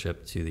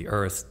relationship to the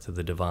earth, to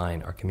the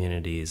divine, our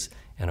communities,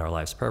 and our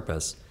life's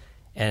purpose.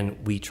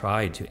 And we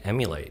try to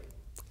emulate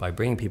by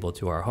bringing people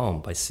to our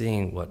home, by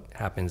seeing what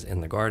happens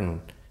in the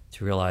garden,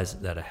 to realize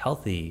that a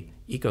healthy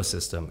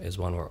ecosystem is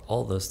one where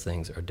all those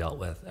things are dealt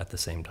with at the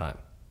same time.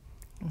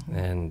 Mm-hmm.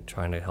 And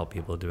trying to help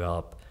people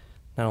develop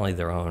not only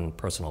their own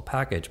personal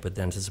package, but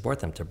then to support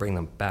them, to bring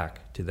them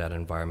back to that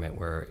environment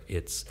where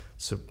it's,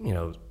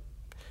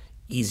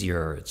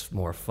 easier, it's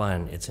more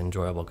fun, it's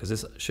enjoyable, because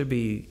this should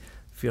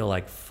feel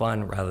like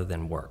fun rather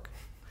than work.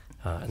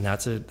 And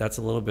that's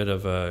a little bit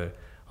of a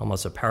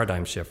almost a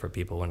paradigm shift for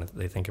people when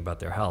they think about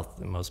their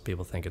health. And most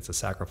people think it's a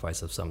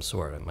sacrifice of some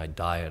sort. In my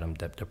diet, I'm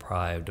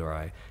deprived, or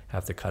I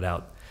have to cut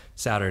out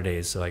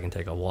Saturdays so I can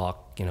take a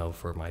walk,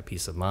 for my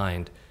peace of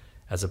mind,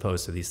 as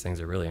opposed to these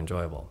things are really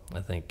enjoyable. I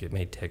think it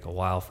may take a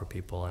while for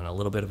people and a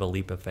little bit of a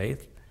leap of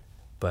faith,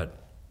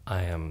 but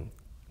I am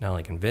not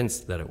only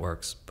convinced that it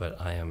works, but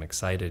I am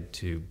excited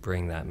to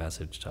bring that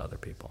message to other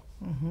people.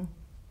 Mm-hmm.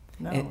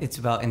 No. It's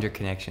about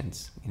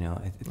interconnections,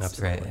 it's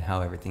Absolutely. right,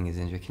 how everything is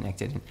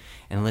interconnected.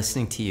 And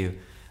listening to you,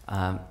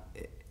 and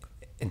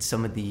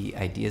some of the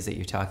ideas that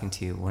you're talking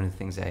to, one of the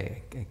things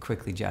I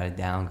quickly jotted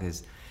down,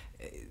 because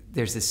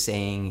there's this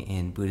saying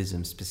in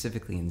Buddhism,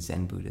 specifically in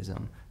Zen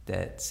Buddhism,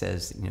 that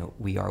says,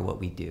 we are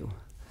what we do,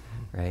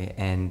 right?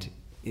 And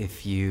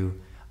if you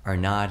are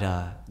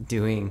not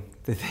doing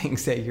the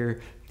things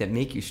that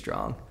make you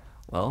strong,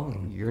 well,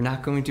 you're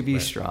not going to be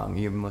strong.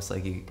 You're most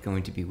likely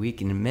going to be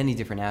weak in many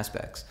different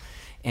aspects.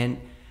 And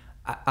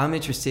I'm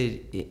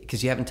interested,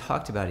 because you haven't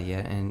talked about it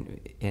yet,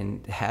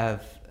 and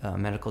have a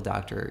medical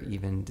doctor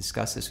even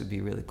discuss this would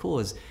be really cool,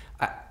 is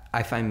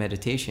I find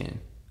meditation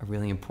a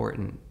really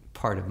important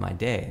part of my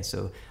day.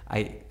 So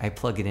I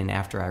plug it in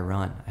after I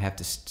run. I have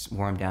to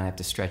warm down, I have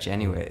to stretch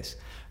anyways,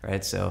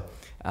 right? So,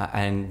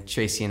 and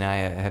Tracy and I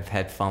have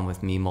had fun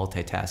with me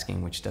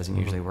multitasking, which doesn't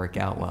usually work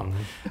out well.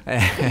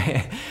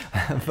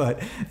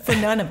 But for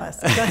none of us.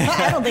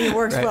 I don't think it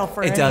works right. well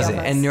for it any doesn't. of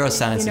us. And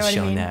neuroscience has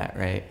shown I mean? that,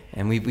 right?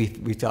 And we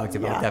talked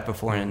about that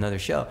before in another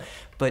show.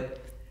 But,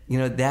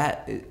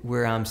 that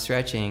where I'm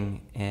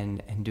stretching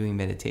and doing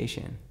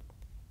meditation,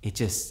 it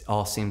just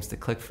all seems to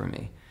click for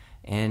me.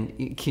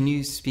 And can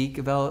you speak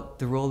about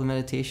the role of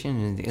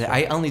meditation? And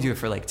I only do it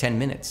for like 10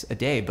 minutes a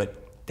day,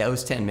 but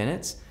those 10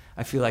 minutes,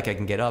 I feel like I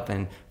can get up.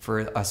 And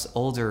for us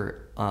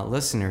older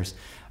listeners,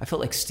 I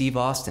felt like Steve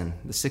Austin,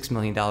 the $6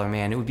 million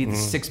man. It would be the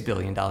 $6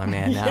 billion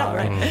man now, yeah,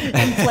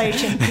 right?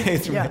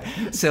 Inflation.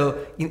 Yeah.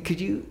 So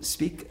could you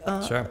speak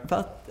Sure.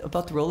 about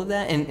the role of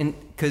that? And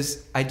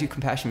because I do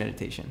compassion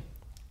meditation,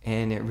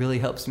 and it really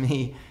helps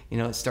me,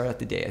 start out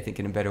the day, I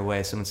think, in a better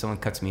way. So when someone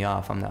cuts me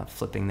off, I'm not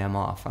flipping them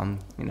off. I'm,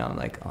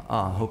 like,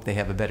 I hope they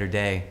have a better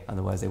day.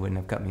 Otherwise, they wouldn't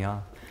have cut me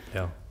off.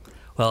 Yeah.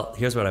 Well,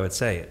 here's what I would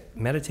say.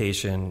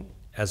 Meditation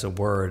as a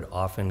word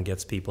often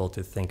gets people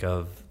to think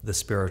of the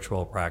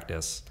spiritual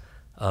practice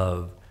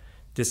of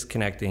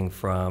disconnecting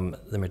from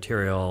the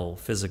material,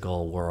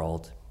 physical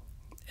world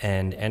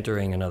and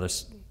entering another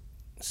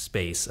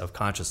space of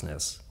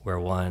consciousness where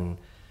one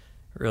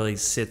really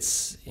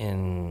sits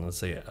in, let's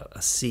say,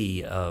 a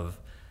sea of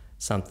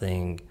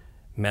something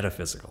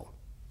metaphysical.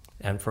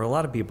 And for a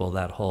lot of people,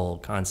 that whole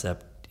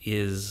concept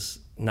is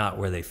not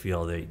where they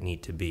feel they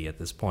need to be at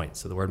this point.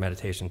 So the word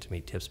meditation to me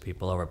tips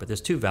people over. But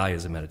there's two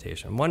values of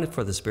meditation. One,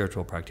 for the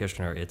spiritual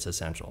practitioner, it's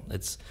essential.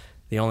 It's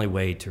the only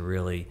way to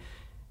really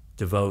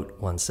devote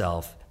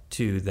oneself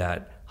to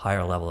that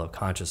higher level of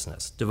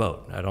consciousness.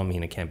 Devote. I don't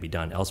mean it can't be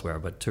done elsewhere,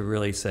 but to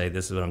really say,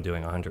 this is what I'm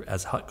doing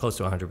as close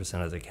to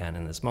 100% as I can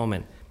in this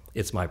moment.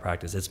 It's my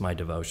practice. It's my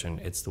devotion.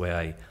 It's the way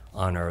I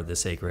honor the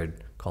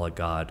sacred, call it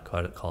God,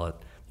 call it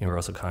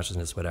universal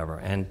consciousness, whatever.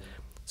 And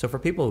so for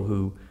people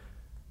who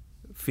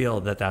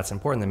feel that that's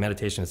important, then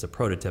meditation is a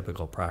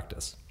prototypical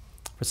practice.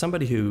 For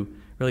somebody who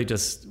really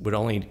just would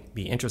only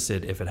be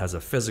interested if it has a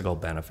physical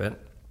benefit,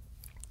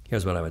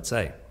 here's what I would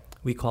say.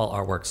 We call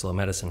our work slow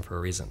medicine for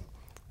a reason.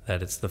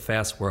 That it's the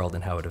fast world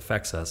and how it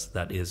affects us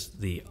that is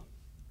the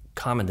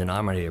common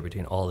denominator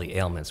between all the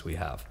ailments we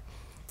have.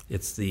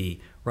 It's the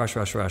rush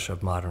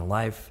of modern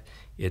life.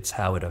 It's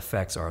how it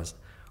affects our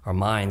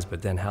minds,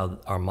 but then how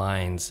our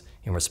minds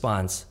in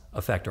response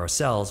affect our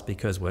cells,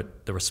 because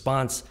what the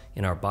response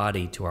in our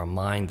body to our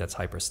mind that's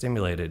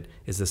hyperstimulated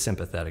is the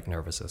sympathetic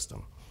nervous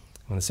system.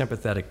 When the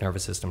sympathetic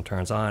nervous system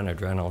turns on,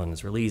 adrenaline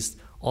is released,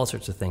 all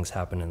sorts of things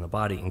happen in the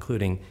body,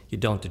 including you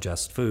don't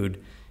digest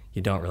food,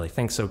 you don't really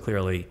think so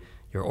clearly,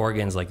 your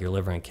organs like your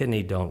liver and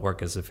kidney don't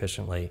work as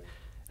efficiently,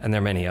 and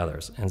there are many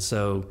others. And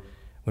so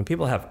when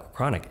people have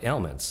chronic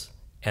ailments,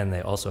 and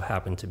they also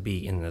happen to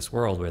be in this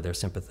world where their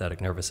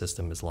sympathetic nervous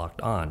system is locked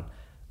on,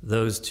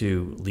 those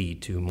two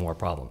lead to more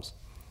problems.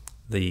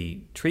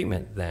 The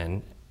treatment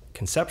then,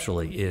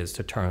 conceptually, is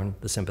to turn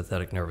the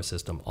sympathetic nervous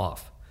system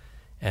off.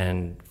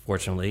 And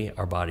fortunately,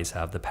 our bodies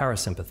have the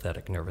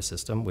parasympathetic nervous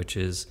system, which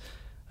is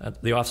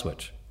the off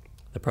switch.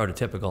 The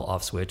prototypical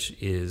off switch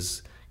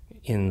is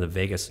in the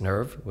vagus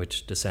nerve,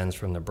 which descends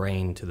from the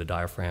brain to the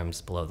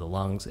diaphragms below the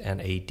lungs, and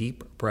a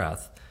deep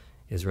breath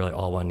is really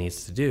all one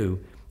needs to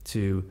do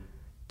to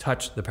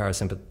touch the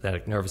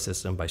parasympathetic nervous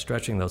system by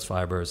stretching those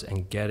fibers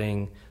and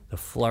getting the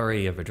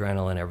flurry of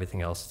adrenaline and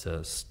everything else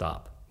to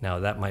stop. Now,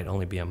 that might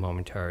only be a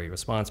momentary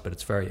response, but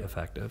it's very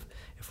effective.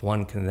 If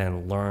one can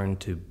then learn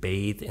to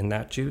bathe in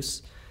that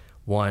juice,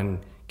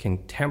 one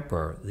can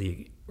temper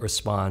the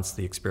response,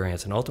 the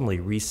experience, and ultimately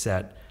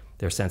reset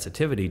their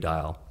sensitivity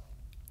dial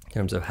in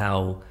terms of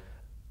how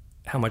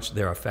much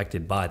they're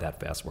affected by that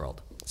fast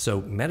world.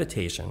 So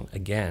meditation,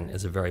 again,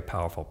 is a very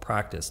powerful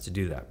practice to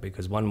do that,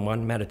 because when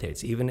one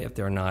meditates, even if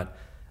they're not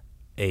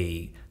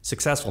a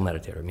successful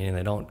meditator, meaning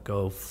they don't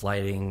go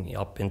flighting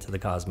up into the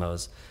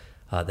cosmos,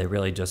 They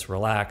really just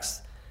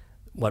relax.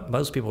 What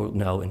most people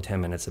know in 10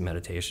 minutes of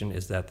meditation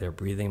is that they're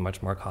breathing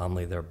much more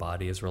calmly, their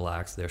body is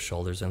relaxed, their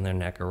shoulders and their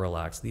neck are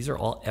relaxed. These are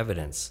all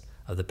evidence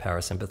of the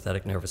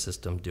parasympathetic nervous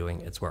system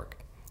doing its work.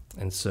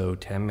 And so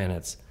 10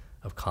 minutes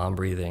of calm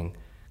breathing,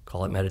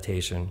 call it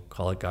meditation,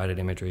 call it guided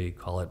imagery,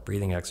 call it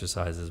breathing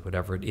exercises,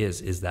 whatever it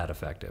is that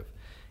effective.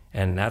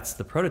 And that's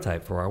the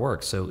prototype for our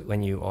work. So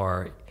when you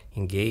are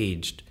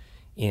engaged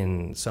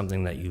in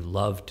something that you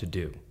love to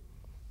do,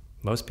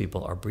 most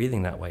people are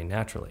breathing that way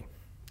naturally.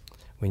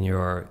 When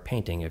you're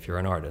painting, if you're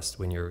an artist,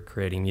 when you're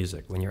creating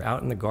music, when you're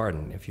out in the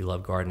garden, if you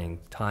love gardening,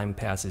 time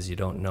passes, you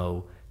don't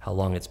know how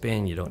long it's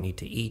been, you don't need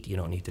to eat, you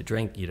don't need to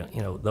drink,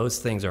 those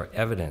things are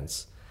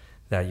evidence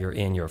that you're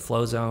in your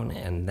flow zone,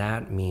 and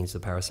that means the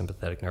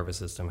parasympathetic nervous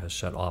system has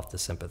shut off the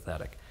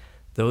sympathetic.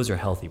 Those are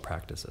healthy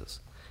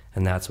practices,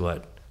 and that's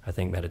what I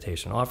think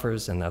meditation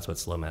offers, and that's what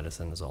slow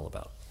medicine is all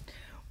about.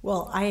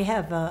 Well, I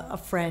have a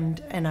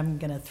friend, and I'm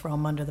going to throw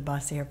him under the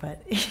bus here,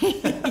 but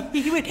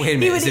Wait a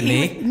minute, is it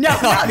me? No.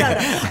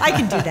 I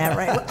can do that,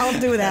 right? I'll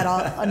do that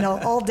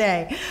all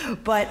day.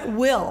 But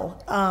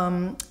Will,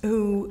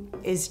 who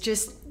is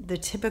just the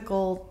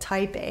typical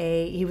type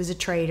A, he was a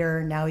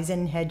trader, now he's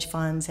in hedge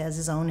funds, has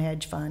his own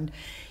hedge fund,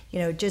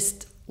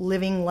 just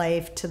living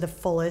life to the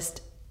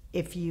fullest,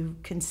 if you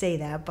can say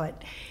that.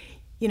 But,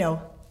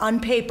 on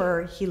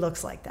paper, he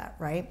looks like that,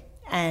 right?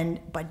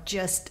 But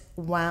just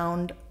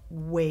wound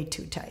way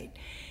too tight.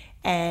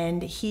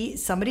 And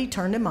somebody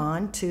turned him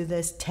on to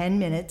this 10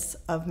 minutes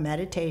of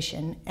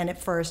meditation. And at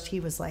first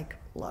he was like,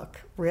 look,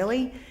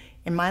 really?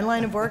 In my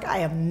line of work, I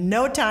have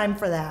no time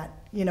for that.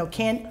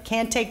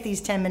 Can't take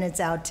these 10 minutes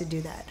out to do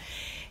that.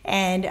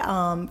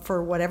 And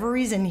for whatever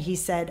reason, he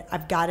said,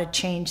 I've got to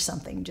change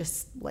something.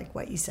 Just like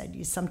what you said,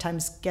 you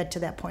sometimes get to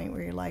that point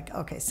where you're like,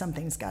 okay,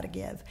 something's got to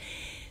give.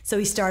 So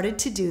he started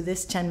to do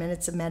this 10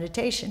 minutes of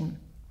meditation.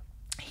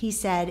 He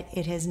said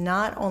it has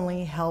not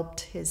only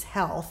helped his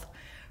health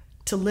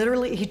to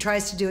literally, he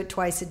tries to do it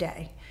twice a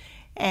day,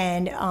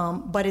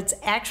 but it's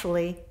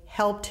actually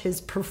helped his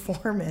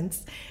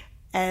performance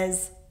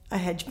as a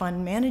hedge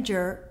fund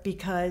manager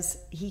because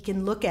he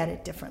can look at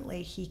it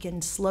differently. He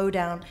can slow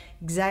down.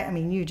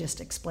 You just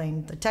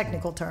explained the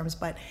technical terms,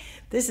 but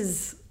this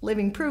is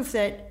living proof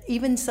that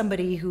even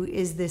somebody who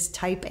is this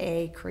type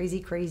A,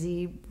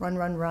 crazy,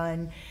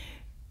 run,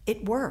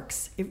 it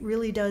works. It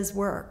really does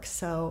work.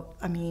 So,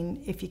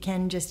 if you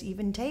can just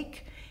even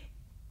take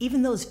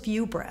even those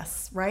few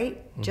breaths, right?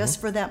 Mm-hmm. Just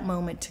for that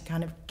moment to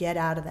kind of get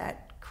out of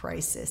that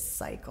crisis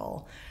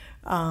cycle.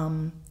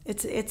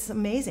 It's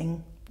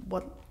amazing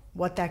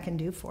what that can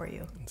do for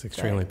you. It's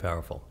extremely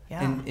powerful.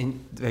 Yeah. And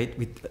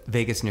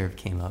vagus nerve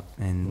came up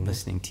and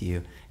listening to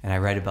you, and I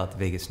write about the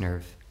vagus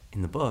nerve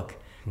in the book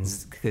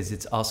because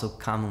it's also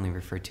commonly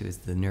referred to as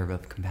the nerve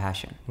of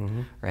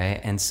compassion, right?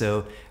 And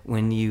so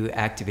when you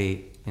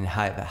activate in a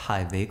high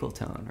vagal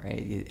tone,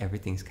 right,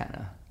 everything's kind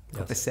of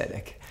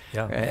copacetic.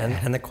 Yeah, right?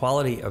 and the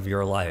quality of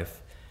your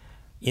life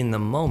in the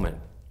moment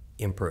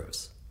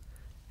improves.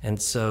 And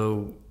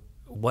so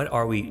what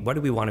do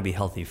we want to be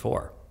healthy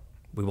for?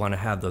 We want to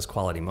have those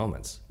quality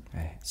moments.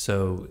 Right.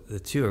 So the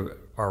two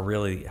are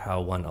really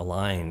how one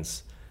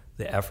aligns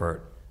the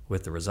effort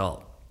with the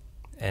result.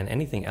 And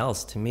anything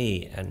else, to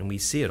me, and we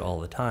see it all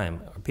the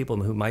time, are people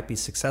who might be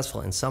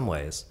successful in some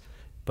ways,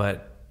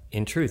 but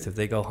in truth, if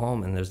they go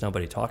home and there's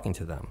nobody talking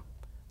to them,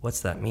 what's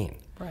that mean?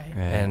 Right.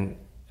 And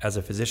as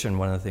a physician,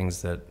 one of the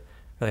things that I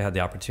really had the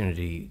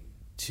opportunity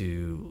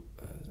to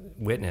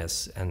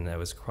witness, and that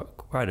was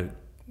quite a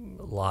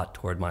lot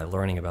toward my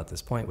learning about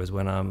this point, was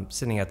when I'm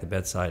sitting at the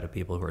bedside of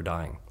people who are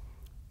dying.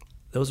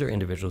 Those are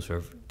individuals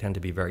who tend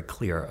to be very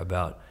clear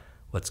about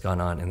what's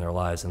gone on in their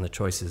lives and the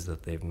choices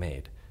that they've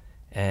made.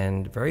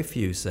 And very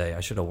few say,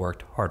 I should have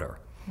worked harder.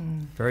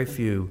 Very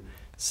few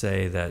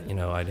say that,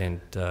 I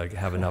didn't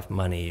have enough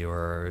money,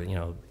 or,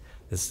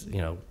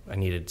 I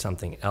needed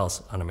something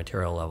else on a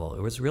material level.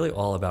 It was really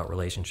all about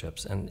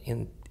relationships.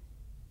 And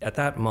at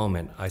that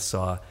moment, I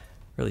saw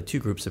really two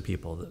groups of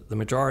people. The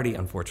majority,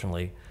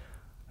 unfortunately,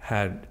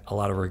 had a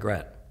lot of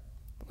regret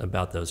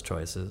about those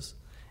choices.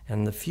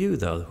 And the few,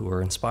 though, who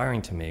were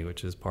inspiring to me,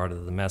 which is part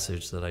of the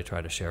message that I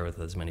try to share with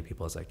as many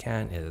people as I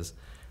can, is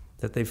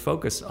that they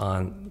focus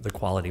on the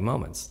quality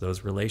moments,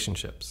 those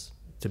relationships,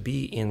 to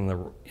be in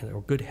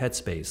a good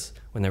headspace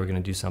when they were going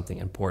to do something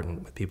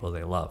important with people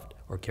they loved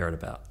or cared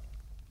about.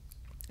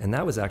 And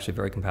that was actually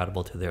very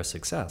compatible to their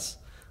success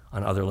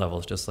on other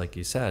levels, just like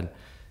you said.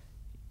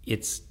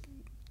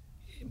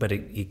 But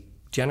it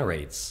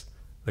generates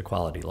the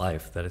quality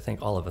life that I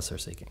think all of us are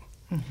seeking.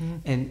 Mm-hmm.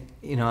 And,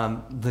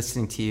 I'm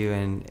listening to you,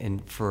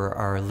 and for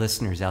our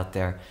listeners out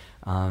there,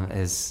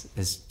 as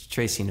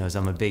Tracy knows,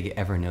 I'm a big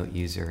Evernote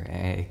user.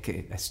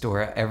 I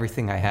store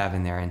everything I have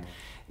in there.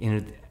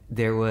 And,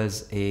 there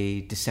was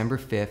a December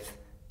 5th,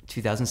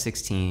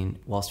 2016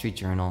 Wall Street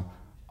Journal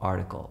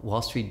article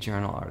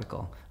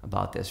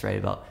about this, right?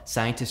 About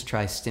scientists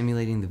try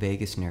stimulating the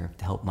vagus nerve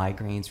to help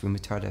migraines,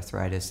 rheumatoid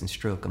arthritis, and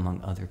stroke,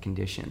 among other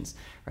conditions,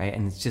 right?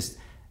 And it's just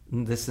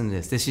listen to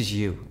this. This is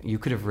you. You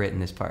could have written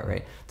this part,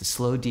 right? The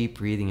slow, deep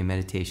breathing and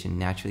meditation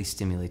naturally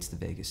stimulates the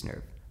vagus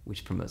nerve,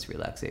 which promotes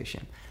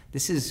relaxation.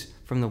 This is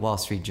from the Wall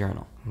Street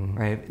Journal,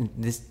 right?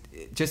 This,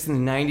 just in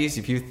the 90s,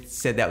 if you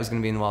said that was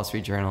going to be in the Wall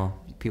Street Journal,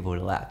 people would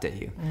have laughed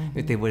at you.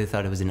 They would have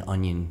thought it was an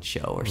Onion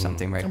show or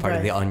something, right? Part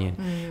of the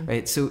Onion,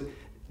 right? So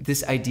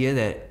this idea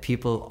that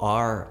people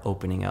are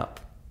opening up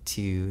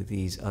to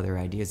these other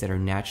ideas that are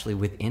naturally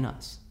within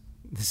us.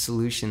 The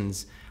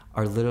solutions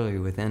are literally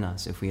within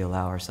us if we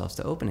allow ourselves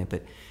to open it.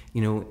 But,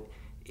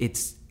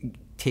 it's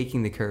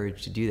taking the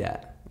courage to do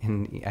that.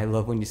 And I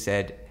love when you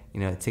said,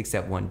 it takes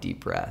that one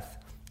deep breath.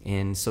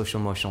 In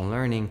social emotional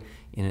learning,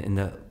 in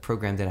the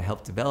program that I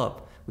helped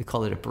develop, we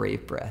call it a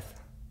brave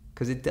breath,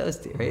 because it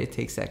does, right? It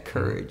takes that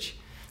courage.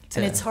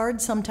 And it's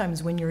hard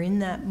sometimes when you're in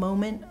that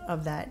moment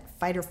of that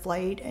fight or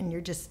flight and you're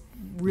just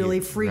really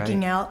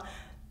freaking out.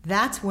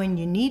 That's when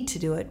you need to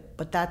do it,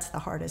 but that's the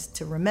hardest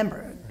to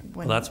remember.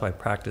 Well, that's why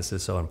practice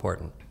is so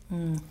important.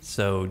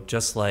 So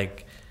just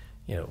like,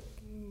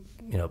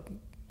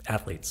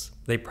 athletes,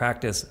 they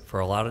practice for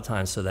a lot of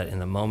time so that in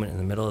the moment, in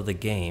the middle of the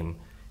game,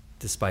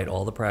 despite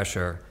all the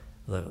pressure,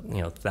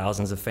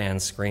 thousands of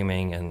fans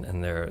screaming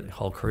and their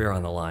whole career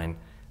on the line,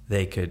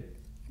 they could,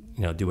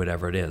 do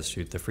whatever it is,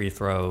 shoot the free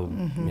throw,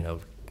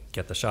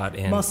 get the shot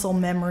in. Muscle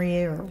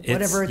memory or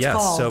whatever it's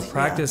called. So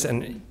practice,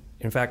 and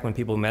in fact, when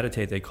people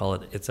meditate, they call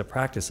it's a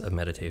practice of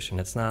meditation.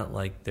 It's not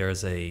like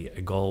there's a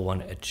goal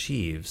one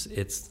achieves.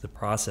 It's the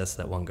process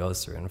that one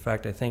goes through. In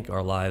fact, I think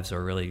our lives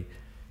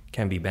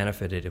can be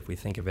benefited if we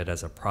think of it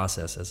as a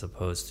process as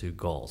opposed to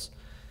goals.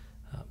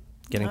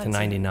 Getting to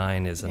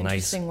 99 is a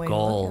nice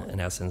goal in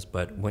essence,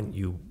 but wouldn't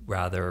you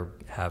rather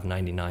have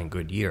 99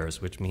 good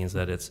years, which means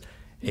that it's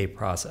a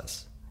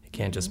process. It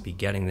can't just be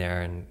getting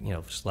there and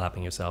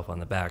slapping yourself on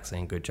the back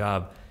saying good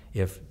job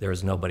if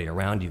there's nobody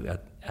around you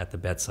at the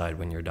bedside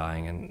when you're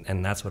dying.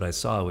 And that's what I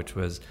saw, which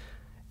was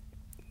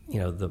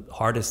the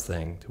hardest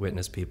thing to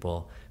witness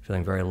people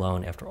feeling very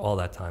alone after all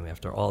that time,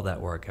 after all that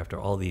work, after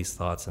all these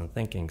thoughts and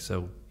thinking.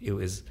 So it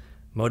was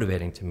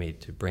motivating to me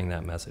to bring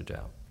that message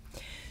out.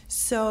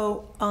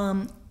 So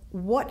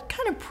what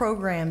kind of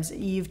programs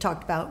you've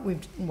talked about?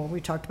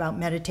 We've talked about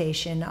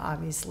meditation,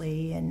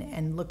 obviously,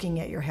 and looking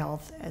at your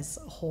health as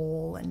a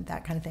whole and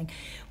that kind of thing.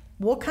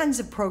 What kinds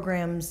of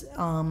programs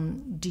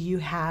do you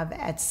have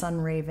at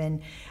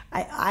Sunraven?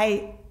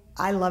 I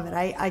love it.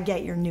 I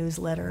get your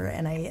newsletter,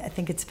 and I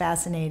think it's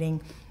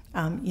fascinating.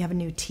 You have a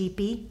new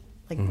teepee.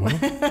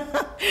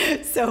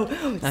 So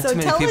not too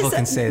many people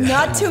can say that.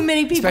 Not too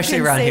many people especially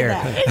can around say here.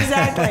 that.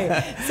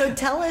 Exactly. So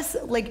tell us,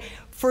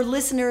 for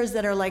listeners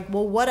that are like,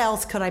 well, what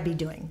else could I be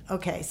doing?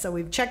 Okay, so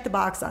we've checked the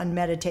box on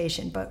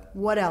meditation, but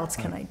what else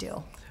can I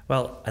do?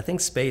 Well, I think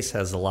space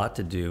has a lot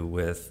to do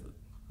with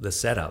the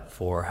setup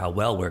for how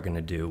well we're going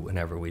to do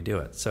whenever we do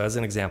it. So as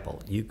an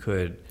example, you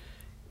could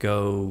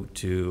go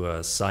to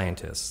a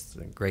scientist,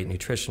 a great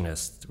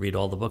nutritionist, read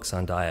all the books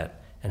on diet,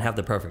 and have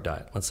the perfect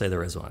diet. Let's say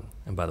there is one.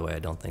 And by the way, I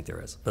don't think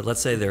there is. But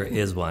let's say there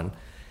is one,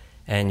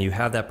 and you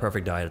have that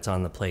perfect diet. It's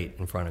on the plate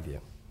in front of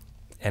you.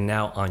 And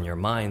now on your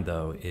mind,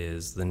 though,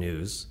 is the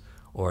news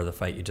or the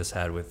fight you just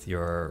had with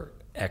your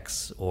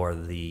ex or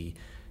the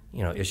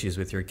issues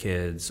with your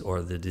kids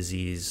or the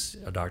disease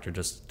a doctor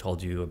just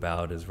told you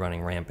about is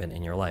running rampant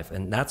in your life.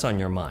 And that's on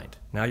your mind.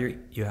 Now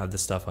you have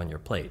this stuff on your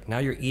plate. Now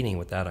you're eating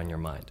with that on your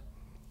mind.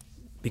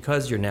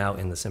 Because you're now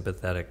in the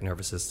sympathetic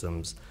nervous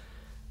system's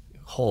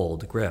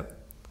grip,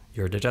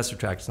 your digestive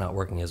tract is not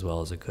working as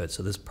well as it could.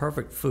 So this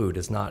perfect food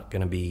is not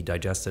going to be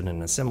digested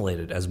and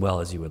assimilated as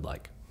well as you would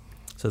like.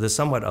 So there's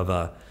somewhat of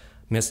a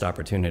missed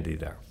opportunity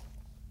there.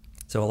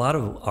 So a lot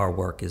of our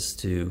work is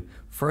to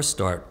first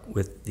start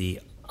with the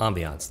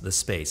ambiance, the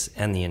space,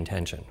 and the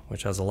intention,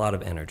 which has a lot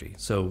of energy.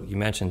 So you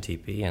mentioned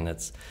teepee, and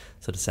it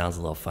sort of sounds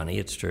a little funny.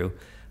 It's true.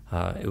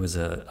 It was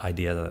an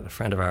idea that a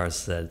friend of ours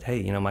said,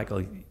 hey,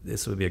 Michael,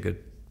 this would be a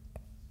good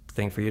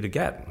thing for you to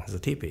get as a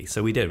teepee.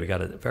 So we did. We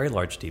got a very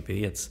large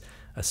teepee. It's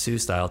a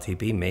Sioux-style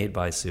teepee made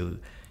by Sioux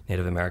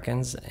Native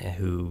Americans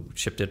who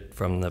shipped it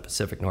from the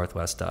Pacific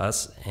Northwest to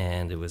us,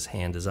 and it was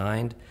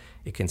hand-designed.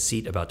 It can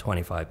seat about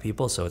 25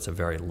 people, so it's a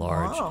very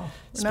large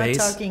space. We're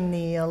not talking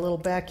the little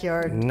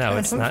backyard. No,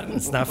 it's not.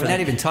 It's not for. We're not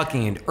even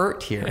talking an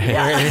yurt here.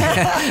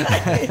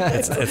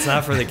 It's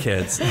not for the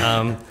kids.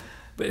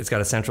 But it's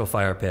got a central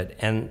fire pit,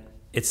 and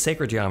it's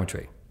sacred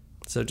geometry.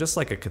 So just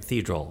like a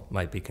cathedral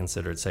might be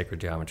considered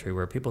sacred geometry,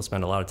 where people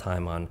spend a lot of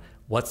time on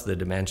what's the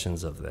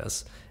dimensions of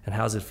this and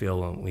how does it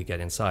feel when we get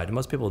inside. And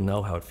most people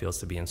know how it feels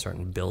to be in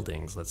certain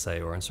buildings, let's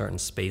say, or in certain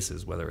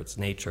spaces, whether it's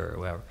nature or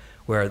whatever,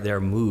 where they're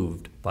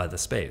moved by the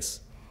space.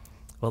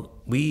 Well,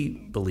 we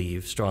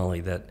believe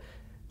strongly that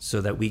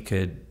so that we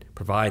could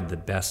provide the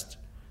best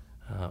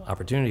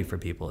opportunity for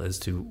people is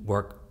to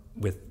work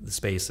with the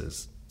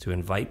spaces, to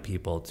invite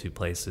people to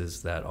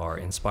places that are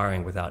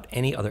inspiring without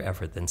any other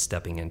effort than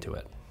stepping into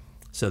it.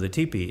 So the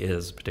teepee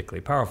is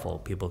particularly powerful.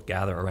 People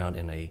gather around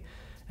in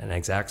an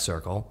exact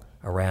circle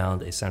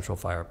around a central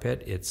fire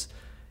pit. It's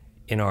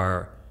in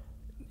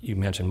you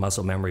mentioned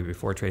muscle memory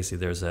before, Tracy.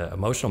 There's an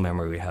emotional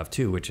memory we have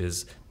too, which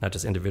is not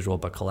just individual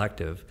but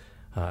collective.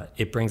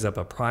 It brings up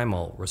a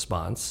primal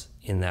response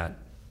in that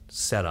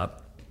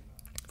setup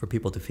for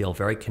people to feel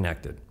very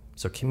connected.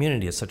 So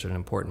community is such an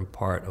important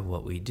part of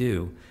what we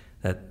do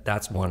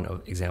that's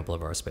one example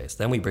of our space.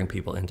 Then we bring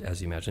people,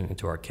 as you mentioned,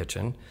 into our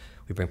kitchen.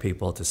 We bring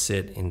people to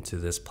sit into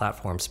this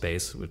platform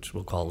space, which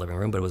we'll call a living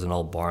room, but it was an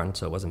old barn,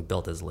 so it wasn't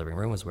built as a living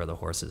room. It was where the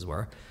horses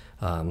were.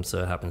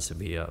 So it happens to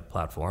be a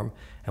platform.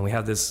 And we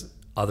have this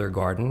other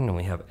garden, and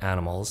we have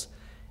animals,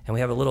 and we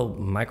have a little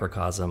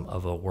microcosm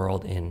of a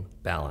world in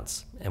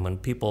balance. And when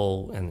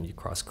and you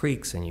cross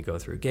creeks, and you go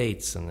through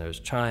gates, and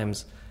there's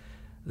chimes,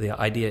 the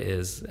idea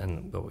is,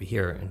 and what we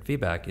hear in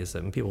feedback, is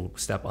that when people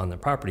step on the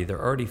property,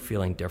 they're already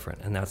feeling different,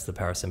 and that's the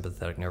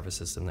parasympathetic nervous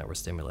system that we're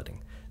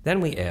stimulating.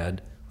 Then we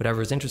add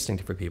whatever is interesting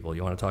for people.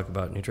 You want to talk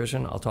about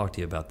nutrition? I'll talk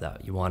to you about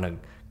that. You want to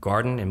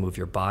garden and move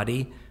your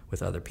body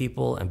with other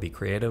people and be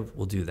creative?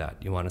 We'll do that.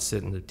 You want to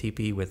sit in the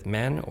teepee with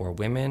men or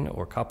women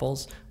or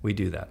couples? We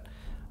do that.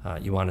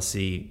 You want to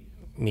see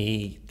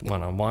me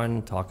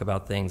one-on-one, talk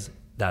about things?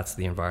 That's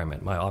the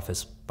environment. My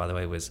office, by the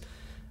way, was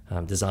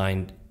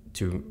designed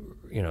to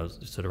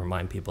sort of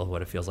remind people of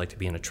what it feels like to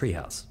be in a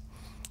treehouse.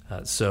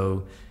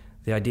 So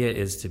the idea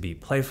is to be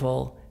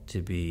playful,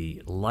 to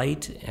be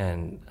light,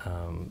 and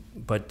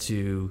but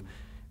to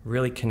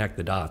really connect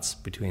the dots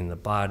between the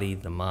body,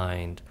 the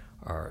mind,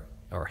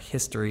 our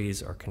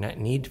histories, our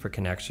need for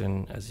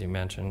connection, as you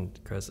mentioned,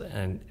 Chris,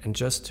 and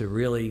just to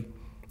really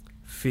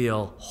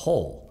feel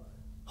whole.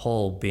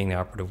 Whole being the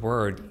operative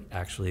word,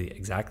 actually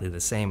exactly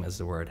the same as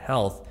the word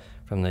health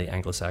from the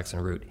Anglo-Saxon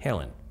root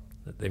halen.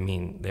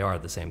 They are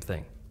the same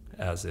thing,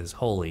 as is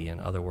holy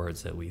and other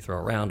words that we throw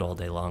around all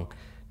day long,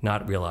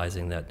 not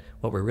realizing that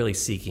what we're really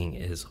seeking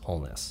is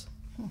wholeness.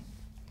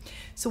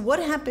 So what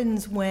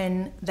happens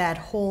when that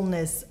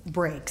wholeness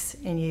breaks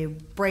and you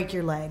break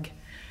your leg?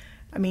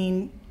 I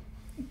mean,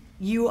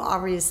 you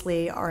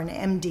obviously are an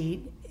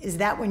MD. Is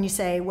that when you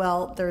say,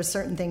 well, there are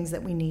certain things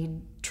that we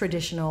need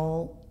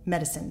traditional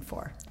medicine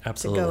for?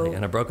 Absolutely.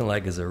 And a broken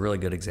leg is a really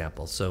good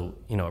example. So,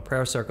 a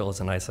prayer circle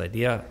is a nice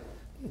idea,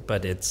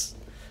 but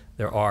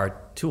there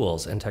are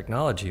tools and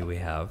technology we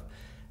have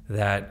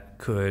that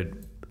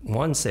could,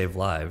 one, save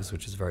lives,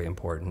 which is very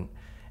important,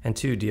 and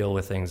two, deal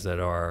with things that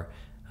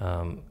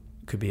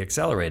could be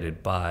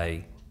accelerated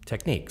by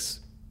techniques,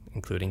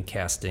 including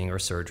casting or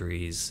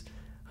surgeries,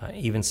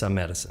 even some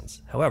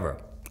medicines. However,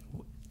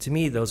 to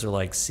me, those are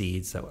like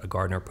seeds that a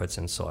gardener puts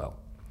in soil.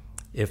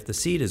 If the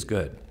seed is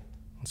good,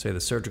 say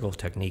the surgical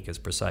technique is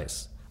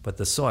precise, but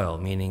the soil,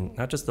 meaning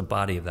not just the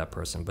body of that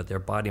person, but their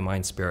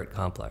body-mind-spirit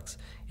complex,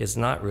 is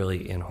not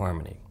really in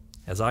harmony.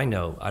 As I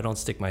know, I don't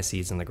stick my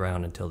seeds in the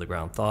ground until the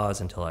ground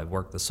thaws, until I've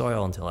worked the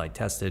soil, until I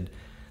tested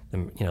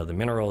the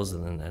minerals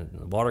and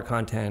the water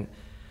content.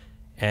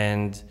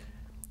 And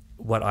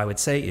what I would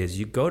say is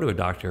you go to a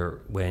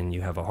doctor when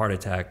you have a heart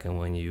attack and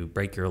when you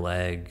break your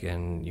leg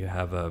and you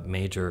have a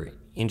major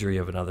injury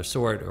of another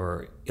sort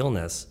or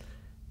illness,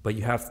 but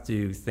you have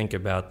to think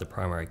about the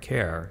primary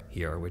care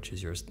here, which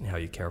is how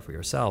you care for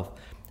yourself,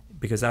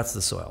 because that's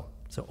the soil.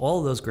 So all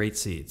of those great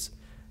seeds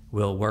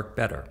will work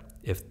better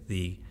if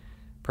the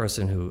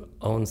person who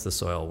owns the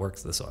soil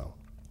works the soil.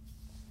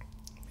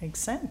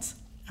 Makes sense.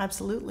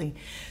 Absolutely.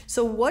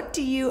 So what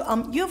do you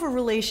have a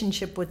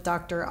relationship with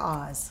Dr.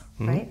 Oz,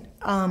 right?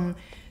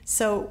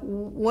 So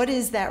what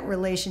is that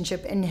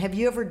relationship? And have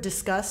you ever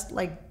discussed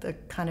like the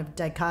kind of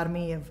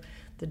dichotomy of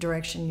the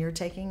direction you're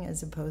taking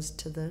as opposed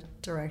to the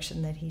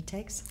direction that he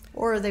takes?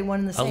 Or are they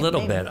one and the same? A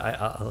little bit.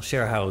 I'll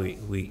share how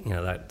we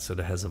that sort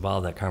of has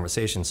evolved, that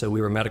conversation. So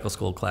we were medical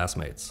school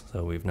classmates.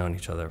 So we've known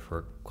each other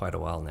for quite a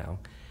while now.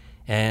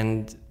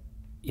 And,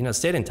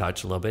 stayed in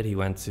touch a little bit. He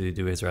went to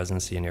do his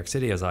residency in New York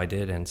City, as I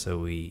did. And so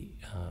we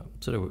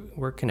sort of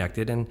were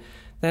connected. And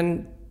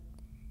then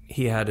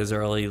he had his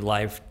early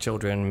life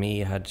children,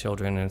 me had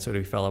children, and sort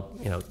of we fell up,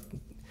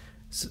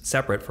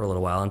 separate for a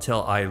little while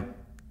until I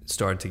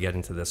started to get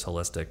into this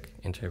holistic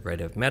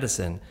integrative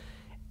medicine.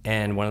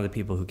 And one of the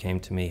people who came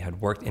to me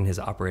had worked in his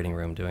operating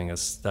room doing a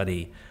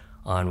study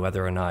on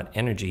whether or not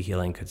energy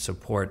healing could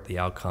support the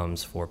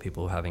outcomes for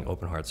people having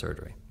open heart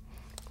surgery,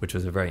 which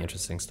was a very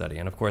interesting study.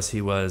 And of course,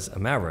 he was a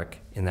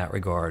maverick in that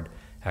regard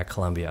at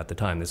Columbia at the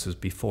time. This was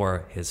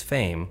before his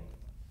fame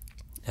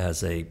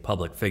as a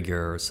public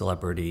figure,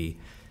 celebrity,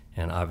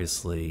 and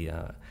obviously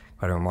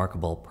quite a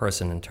remarkable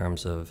person in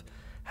terms of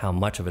how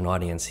much of an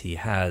audience he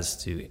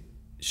has to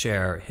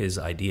share his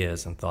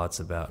ideas and thoughts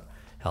about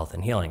health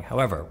and healing.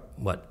 However,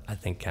 what I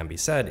think can be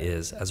said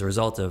is, as a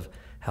result of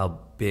how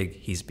big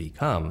he's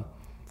become,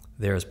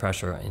 there is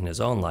pressure in his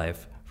own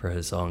life for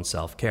his own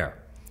self-care.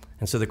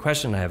 And so the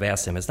question I have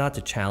asked him is not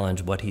to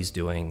challenge what he's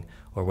doing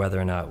or whether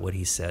or not what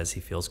he says he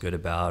feels good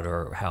about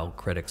or how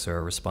critics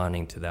are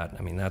responding to that.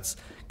 I mean, that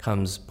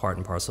comes part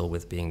and parcel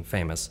with being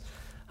famous.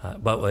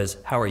 But was,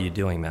 how are you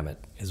doing, Mehmet,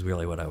 is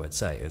really what I would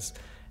say, is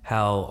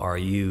how are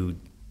you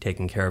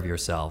taking care of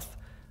yourself?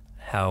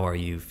 How are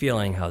you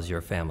feeling? How's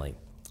your family?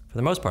 For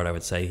the most part, I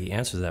would say he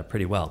answers that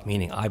pretty well,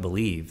 meaning I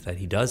believe that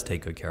he does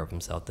take good care of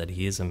himself, that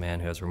he is a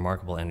man who has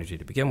remarkable energy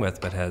to begin with,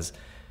 but has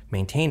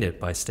maintained it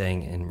by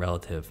staying in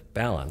relative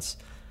balance.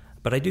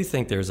 But I do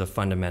think there's a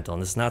fundamental,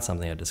 and this is not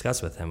something I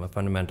discussed with him, a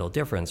fundamental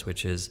difference,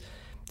 which is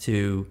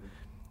to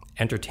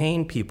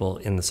entertain people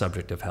in the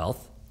subject of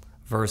health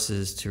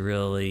versus to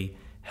really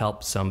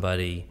help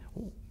somebody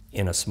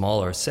in a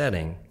smaller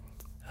setting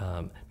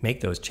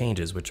make those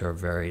changes, which are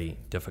very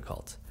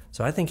difficult.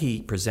 So I think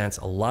he presents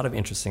a lot of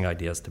interesting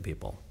ideas to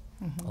people,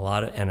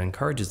 and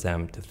encourages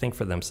them to think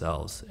for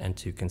themselves and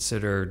to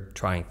consider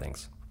trying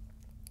things.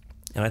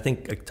 And I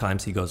think at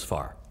times he goes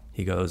far.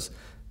 He goes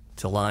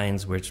to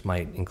lines which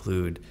might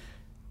include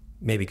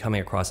maybe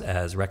coming across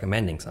as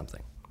recommending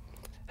something.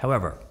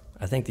 However,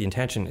 I think the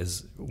intention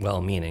is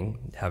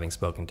well-meaning, having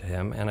spoken to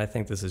him, and I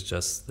think this is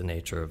just the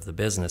nature of the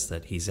business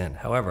that he's in.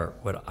 However,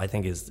 what I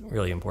think is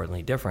really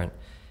importantly different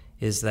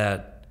is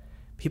that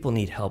people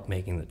need help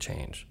making the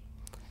change.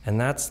 And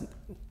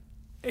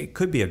it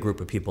could be a group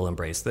of people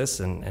embrace this,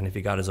 and if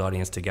he got his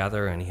audience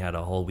together and he had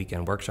a whole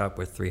weekend workshop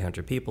with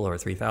 300 people or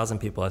 3,000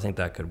 people, I think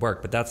that could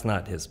work. But that's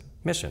not his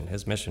mission.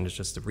 His mission is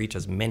just to reach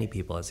as many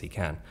people as he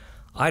can.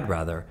 I'd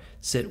rather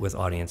sit with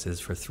audiences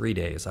for 3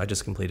 days. I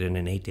just completed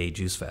an 8-day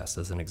juice fast,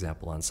 as an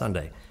example, on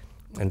Sunday.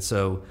 And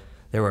so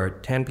there were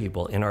 10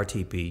 people in our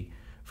teepee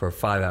for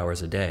 5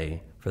 hours a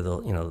day for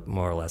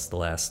more or less the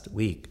last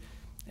week.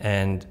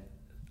 And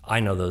I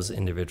know those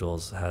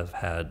individuals have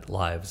had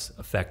lives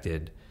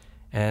affected,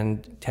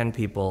 and 10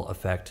 people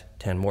affect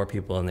 10 more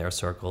people in their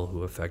circle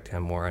who affect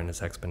him more, and it's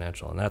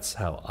exponential. And that's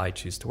how I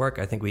choose to work.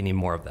 I think we need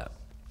more of that.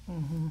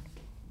 Mm-hmm.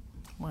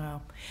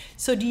 Wow.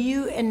 So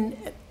and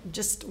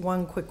just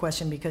one quick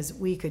question, because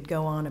we could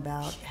go on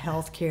about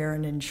healthcare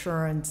and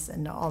insurance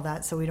and all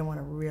that, so we don't want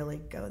to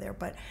really go there.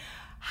 But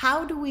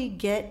how do we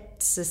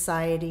get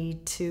society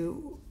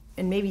to,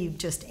 and maybe you've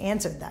just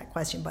answered that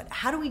question, but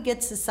how do we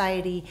get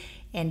society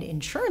and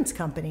insurance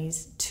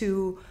companies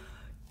to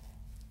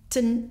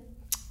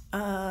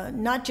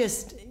not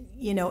just,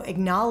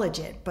 acknowledge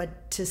it,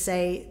 but to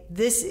say,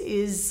 this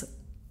is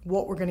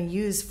what we're going to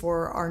use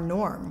for our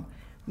norm?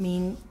 I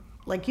mean,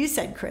 like you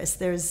said, Chris,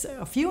 there's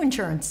a few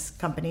insurance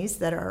companies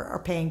that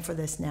are paying for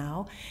this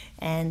now,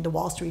 and the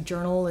Wall Street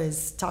Journal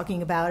is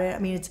talking about it. I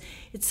mean,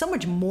 it's so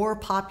much more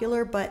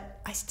popular, but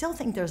I still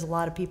think there's a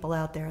lot of people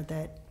out there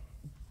that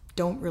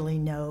don't really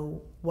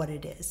know what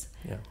it is.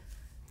 Yeah.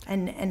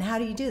 And how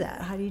do you do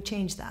that? How do you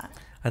change that?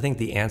 I think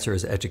the answer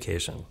is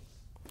education,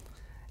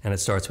 and it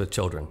starts with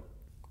children.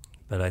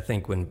 But I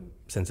think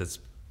since it's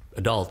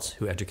adults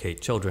who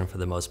educate children for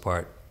the most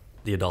part,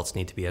 the adults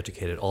need to be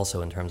educated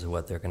also in terms of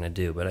what they're going to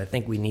do. But I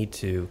think we need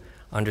to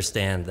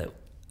understand that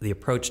the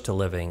approach to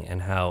living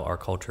and how our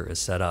culture is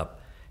set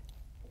up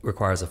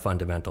requires a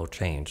fundamental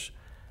change.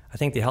 I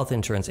think the health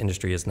insurance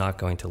industry is not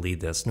going to lead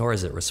this, nor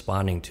is it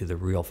responding to the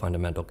real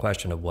fundamental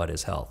question of what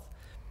is health.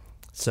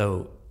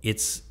 So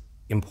it's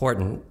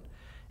important,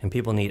 and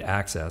people need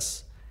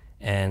access,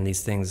 and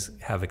these things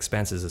have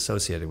expenses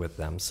associated with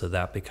them, so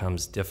that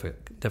becomes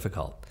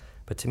difficult.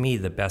 But to me,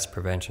 the best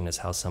prevention is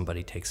how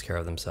somebody takes care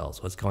of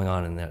themselves, what's going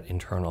on in that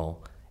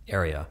internal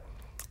area,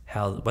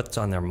 what's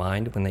on their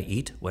mind when they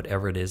eat,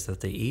 whatever it is that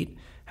they eat,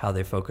 how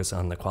they focus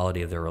on the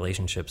quality of their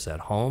relationships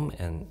at home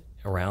and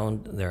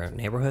around their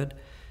neighborhood,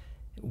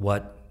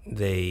 what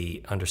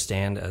they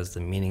understand as the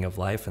meaning of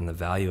life and the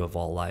value of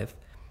all life.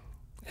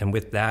 And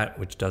with that,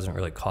 which doesn't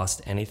really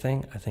cost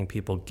anything, I think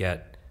people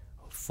get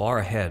far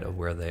ahead of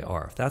where they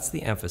are. If that's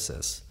the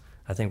emphasis,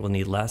 I think we'll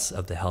need less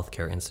of the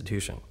healthcare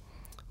institution.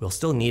 We'll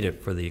still need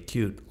it for the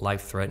acute,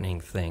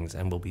 life-threatening things,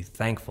 and we'll be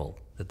thankful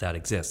that that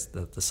exists,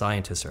 that the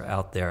scientists are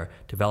out there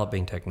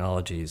developing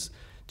technologies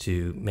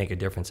to make a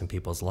difference in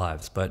people's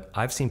lives. But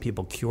I've seen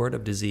people cured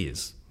of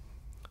disease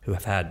who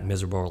have had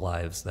miserable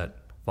lives that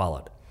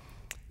followed.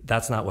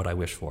 That's not what I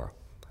wish for.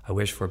 I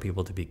wish for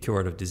people to be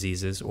cured of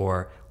diseases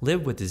or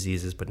live with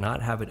diseases but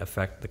not have it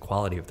affect the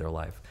quality of their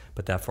life,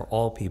 but that for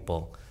all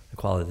people, the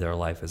quality of their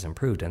life is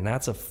improved. And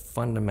that's a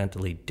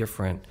fundamentally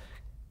different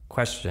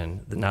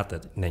question,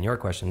 than your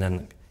question,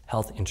 than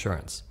health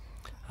insurance.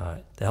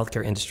 The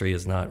healthcare industry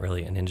is not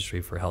really an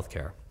industry for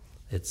healthcare.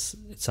 It's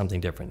something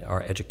different.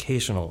 Our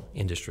educational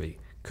industry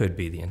could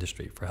be the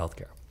industry for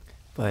healthcare.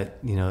 But,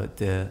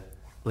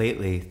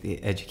 lately,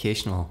 the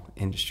educational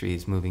industry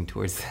is moving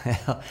towards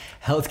the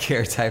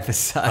healthcare type of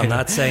side. I'm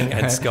not saying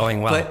it's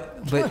going well.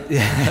 But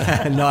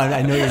no,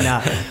 I know you're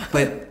not.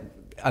 But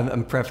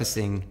I'm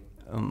prefacing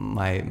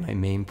my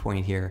main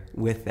point here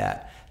with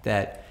that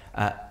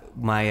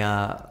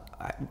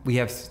we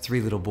have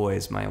 3 little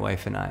boys, my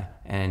wife and I,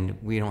 and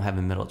we don't have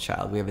a middle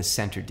child. We have a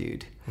center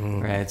dude,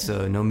 right?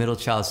 So no middle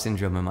child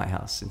syndrome in my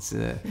house. It's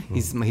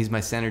he's my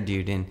center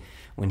dude, and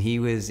when he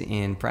was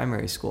in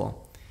primary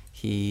school,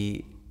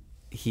 he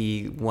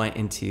went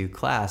into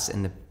class,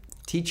 and the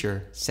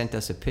teacher sent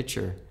us a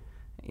picture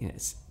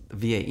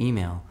via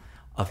email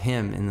of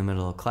him in the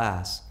middle of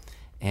class,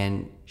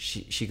 and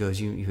she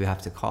goes, you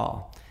have to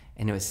call.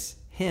 And it was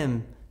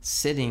him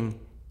sitting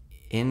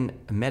in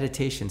a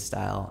meditation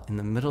style in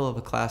the middle of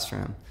a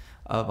classroom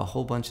of a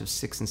whole bunch of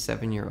 6 and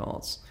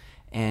 7-year-olds.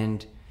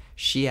 And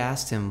she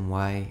asked him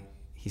why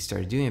he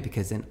started doing it,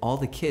 because then all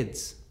the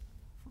kids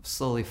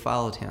slowly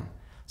followed him.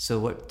 So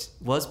what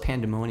was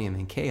pandemonium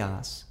and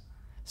chaos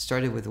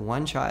started with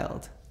one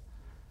child,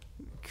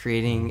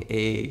 creating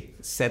a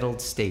settled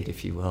state,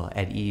 if you will,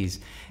 at ease.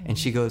 And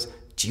she goes,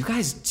 do you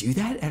guys do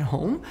that at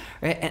home?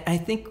 Right? And I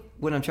think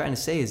what I'm trying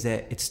to say is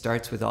that it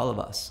starts with all of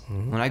us.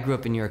 When I grew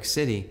up in New York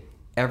City,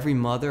 every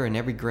mother and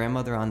every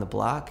grandmother on the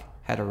block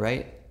had a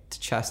right to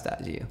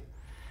chastise you,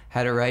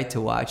 had a right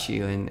to watch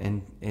you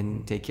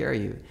and take care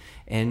of you.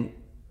 And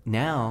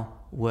now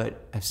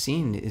what I've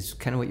seen is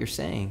kind of what you're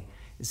saying,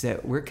 is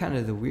that we're kind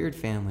of the weird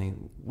family.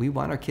 We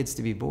want our kids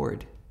to be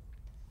bored,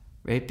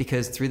 right?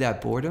 Because through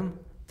that boredom,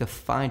 they'll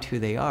find who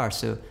they are.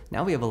 So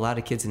now we have a lot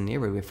of kids in the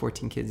neighborhood. We have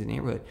 14 kids in the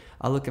neighborhood.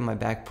 I'll look at my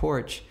back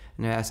porch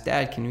and I ask,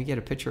 Dad, can we get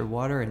a pitcher of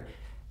water? And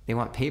they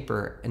want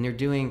paper. And they're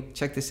doing,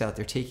 check this out,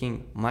 they're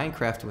taking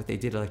Minecraft, what they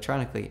did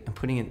electronically, and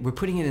we're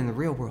putting it in the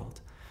real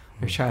world.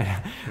 They're trying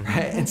to,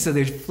 right? And so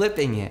they're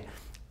flipping it.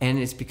 And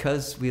it's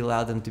because we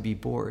allow them to be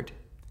bored.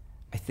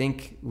 I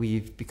think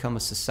we've become a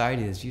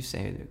society, as you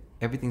say, that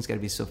everything's got to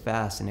be so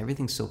fast and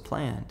everything's so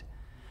planned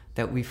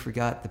that we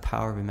forgot the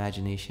power of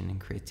imagination and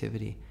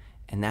creativity.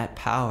 And that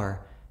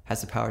power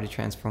has the power to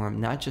transform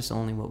not just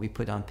only what we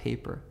put on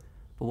paper,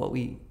 but what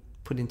we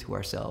put into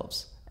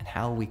ourselves and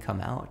how we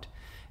come out.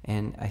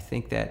 And I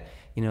think that,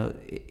 you know,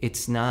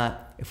 it's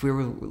not, if we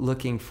were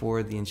looking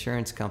for the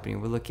insurance company,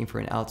 we're looking for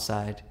an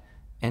outside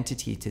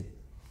entity to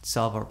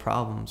solve our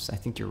problems, I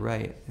think you're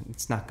right.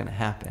 It's not going to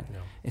happen. No.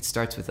 It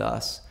starts with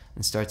us.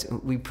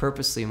 We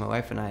purposely, my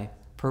wife and I,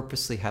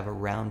 purposely have a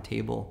round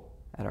table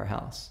at our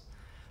house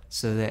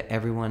so that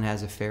everyone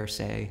has a fair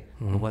say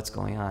on what's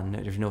going on.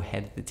 There's no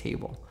head at the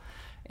table.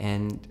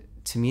 And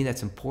to me,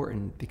 that's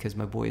important because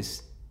my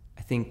boys,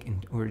 I think,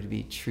 in order to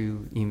be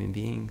true human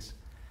beings,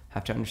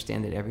 have to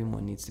understand that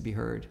everyone needs to be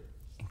heard,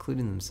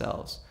 including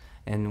themselves.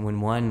 And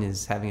when one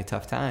is having a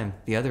tough time,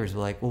 the others are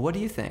like, well, what do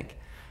you think?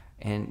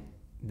 And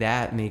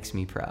that makes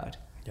me proud.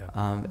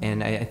 Yeah.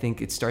 And I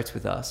think it starts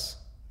with us,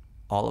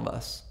 all of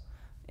us,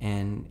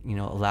 and, you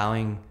know,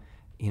 allowing,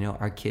 you know,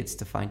 our kids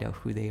to find out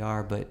who they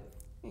are. But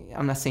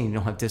I'm not saying you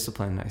don't have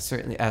discipline. I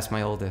certainly ask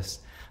my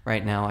oldest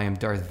right now, I am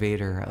Darth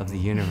Vader of the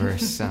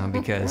universe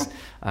because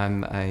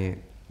I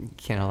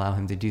can't allow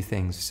him to do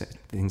things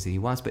that he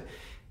wants. But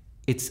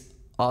it's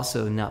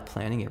also not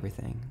planning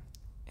everything.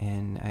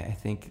 And I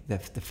think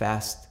that the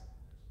fast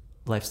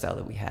lifestyle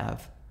that we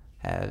have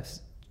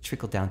has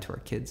trickled down to our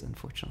kids,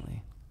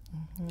 unfortunately.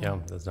 Yeah,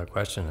 there's no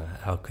question.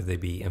 How could they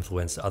be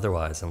influenced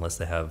otherwise unless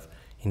they have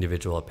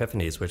individual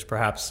epiphanies, which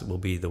perhaps will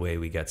be the way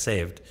we get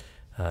saved,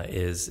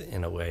 is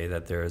in a way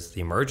that there's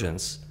the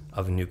emergence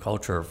of a new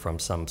culture from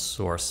some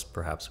source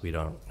perhaps we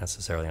don't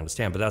necessarily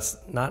understand. But that's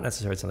not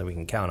necessarily something we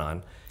can count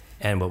on.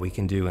 And what we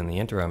can do in the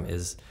interim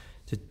is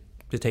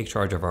to take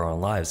charge of our own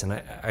lives.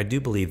 And I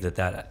do believe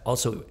that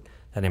also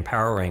that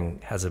empowering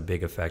has a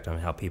big effect on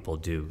how people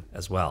do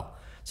as well.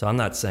 So I'm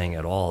not saying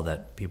at all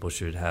that people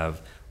should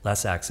have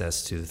less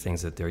access to the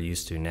things that they're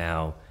used to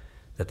now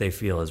that they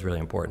feel is really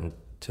important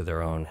to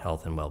their own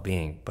health and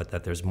well-being, but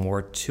that there's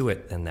more to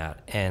it than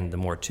that. And the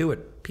more to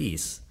it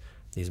piece,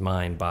 these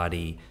mind,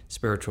 body,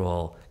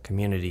 spiritual,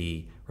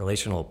 community,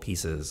 relational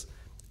pieces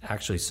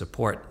actually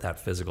support that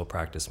physical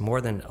practice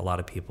more than a lot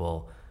of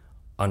people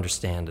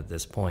understand at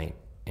this point.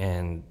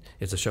 And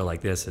it's a show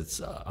like this,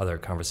 it's other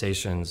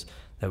conversations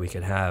that we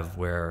could have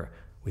where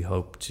we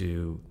hope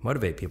to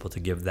motivate people to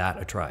give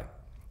that a try.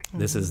 Mm-hmm.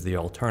 This is the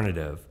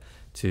alternative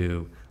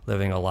to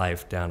living a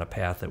life down a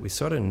path that we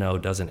sort of know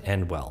doesn't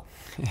end well.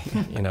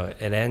 You know,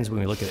 it ends when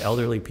we look at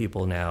elderly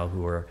people now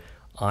who are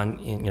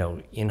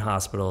in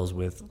hospitals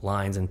with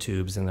lines and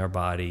tubes in their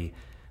body.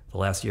 The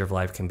last year of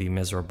life can be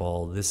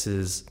miserable. This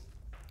is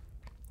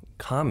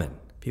common.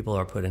 People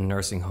are put in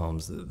nursing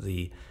homes.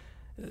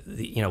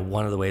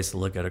 One of the ways to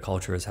look at a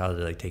culture is how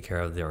do they take care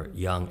of their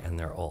young and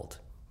their old.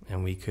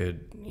 And we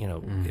could,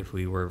 if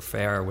we were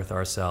fair with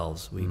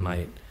ourselves, we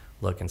might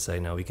look and say,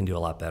 no, we can do a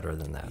lot better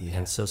than that. Yeah.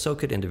 And so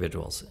could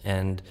individuals.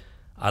 And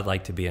I'd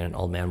like to be an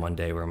old man one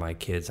day where my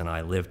kids and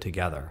I live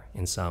together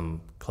in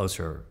some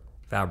closer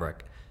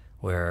fabric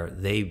where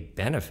they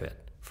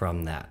benefit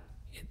from that.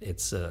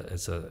 It's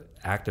a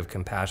act of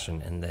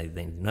compassion, and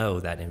they know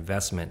that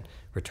investment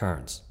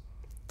returns.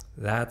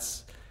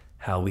 That's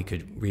how we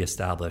could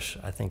reestablish,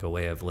 I think, a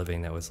way of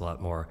living that was a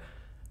lot more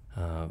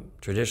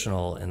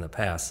traditional in the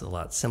past, a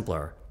lot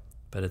simpler,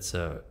 but it's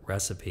a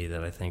recipe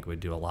that I think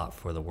would do a lot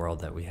for the world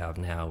that we have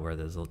now, where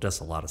there's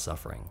just a lot of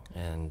suffering,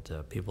 and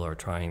people are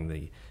trying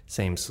the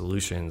same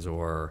solutions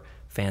or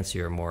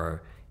fancier,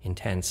 more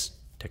intense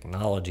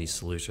technology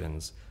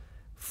solutions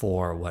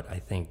for what I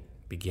think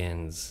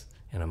begins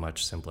in a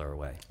much simpler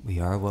way. We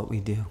are what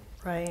we do.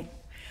 Right.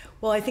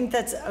 Well, I think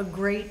that's a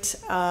great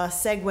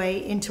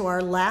segue into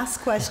our last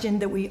question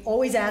that we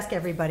always ask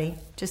everybody.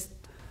 Just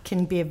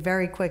can be a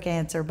very quick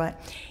answer, but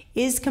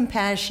is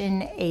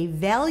compassion a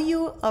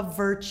value, a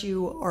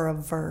virtue, or a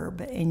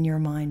verb in your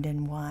mind,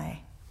 and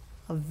why?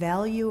 A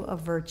value, a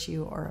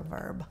virtue, or a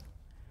verb?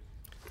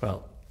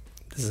 Well,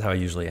 this is how I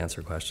usually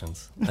answer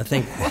questions. I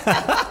think,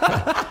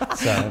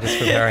 so I'm just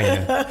preparing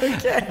you.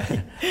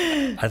 Okay.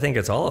 I think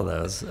it's all of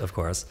those, of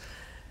course.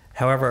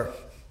 However,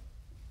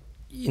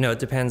 It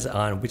depends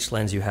on which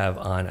lens you have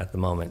on at the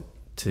moment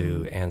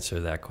to answer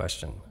that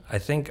question. I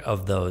think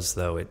of those,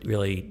 though, it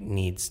really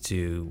needs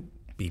to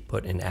be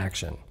put in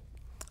action.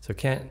 So it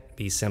can't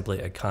be simply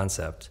a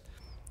concept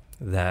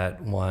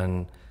that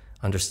one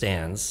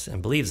understands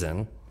and believes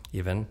in,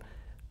 even,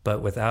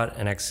 but without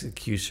an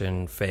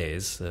execution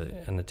phase,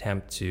 an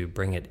attempt to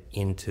bring it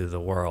into the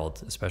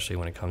world, especially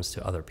when it comes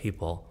to other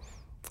people,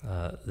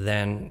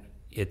 then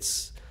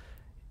it's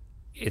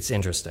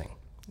interesting,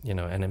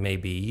 and it may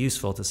be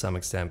useful to some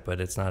extent, but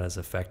it's not as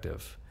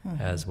effective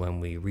as when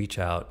we reach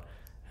out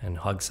and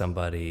hug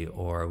somebody,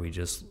 or we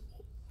just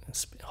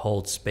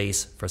hold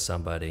space for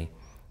somebody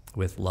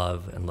with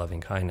love and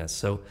loving kindness.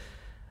 So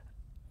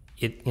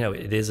it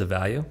is a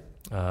value.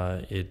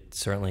 It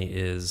certainly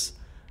is,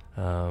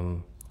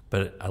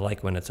 but I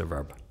like when it's a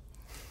verb.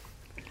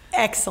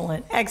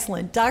 Excellent,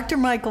 excellent. Dr.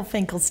 Michael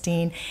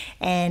Finkelstein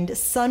and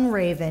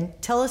Sunraven,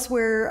 tell us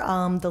where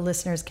the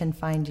listeners can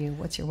find you.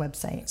 What's your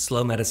website?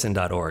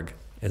 Slowmedicine.org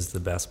is the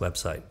best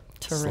website.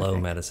 Terrific.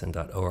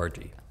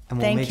 Slowmedicine.org. And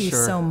Thank you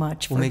so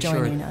much for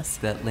joining us.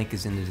 That link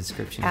is in the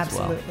description as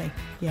well. Absolutely,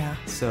 yeah.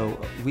 So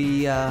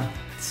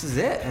this is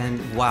it.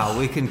 And wow,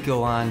 we can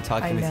go on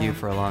talking with you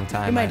for a long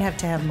time. You might have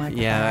to have Michael.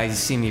 Yeah, I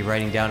see me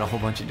writing down a whole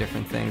bunch of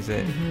different things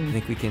that I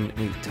think we can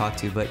talk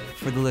to. But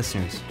for the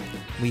listeners,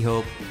 we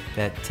hope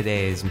that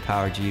today has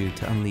empowered you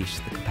to unleash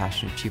the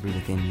compassionate achiever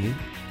within you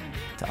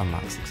to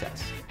unlock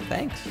success.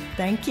 Thanks.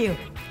 Thank you.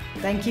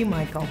 Thank you,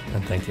 Michael.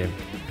 And thank you.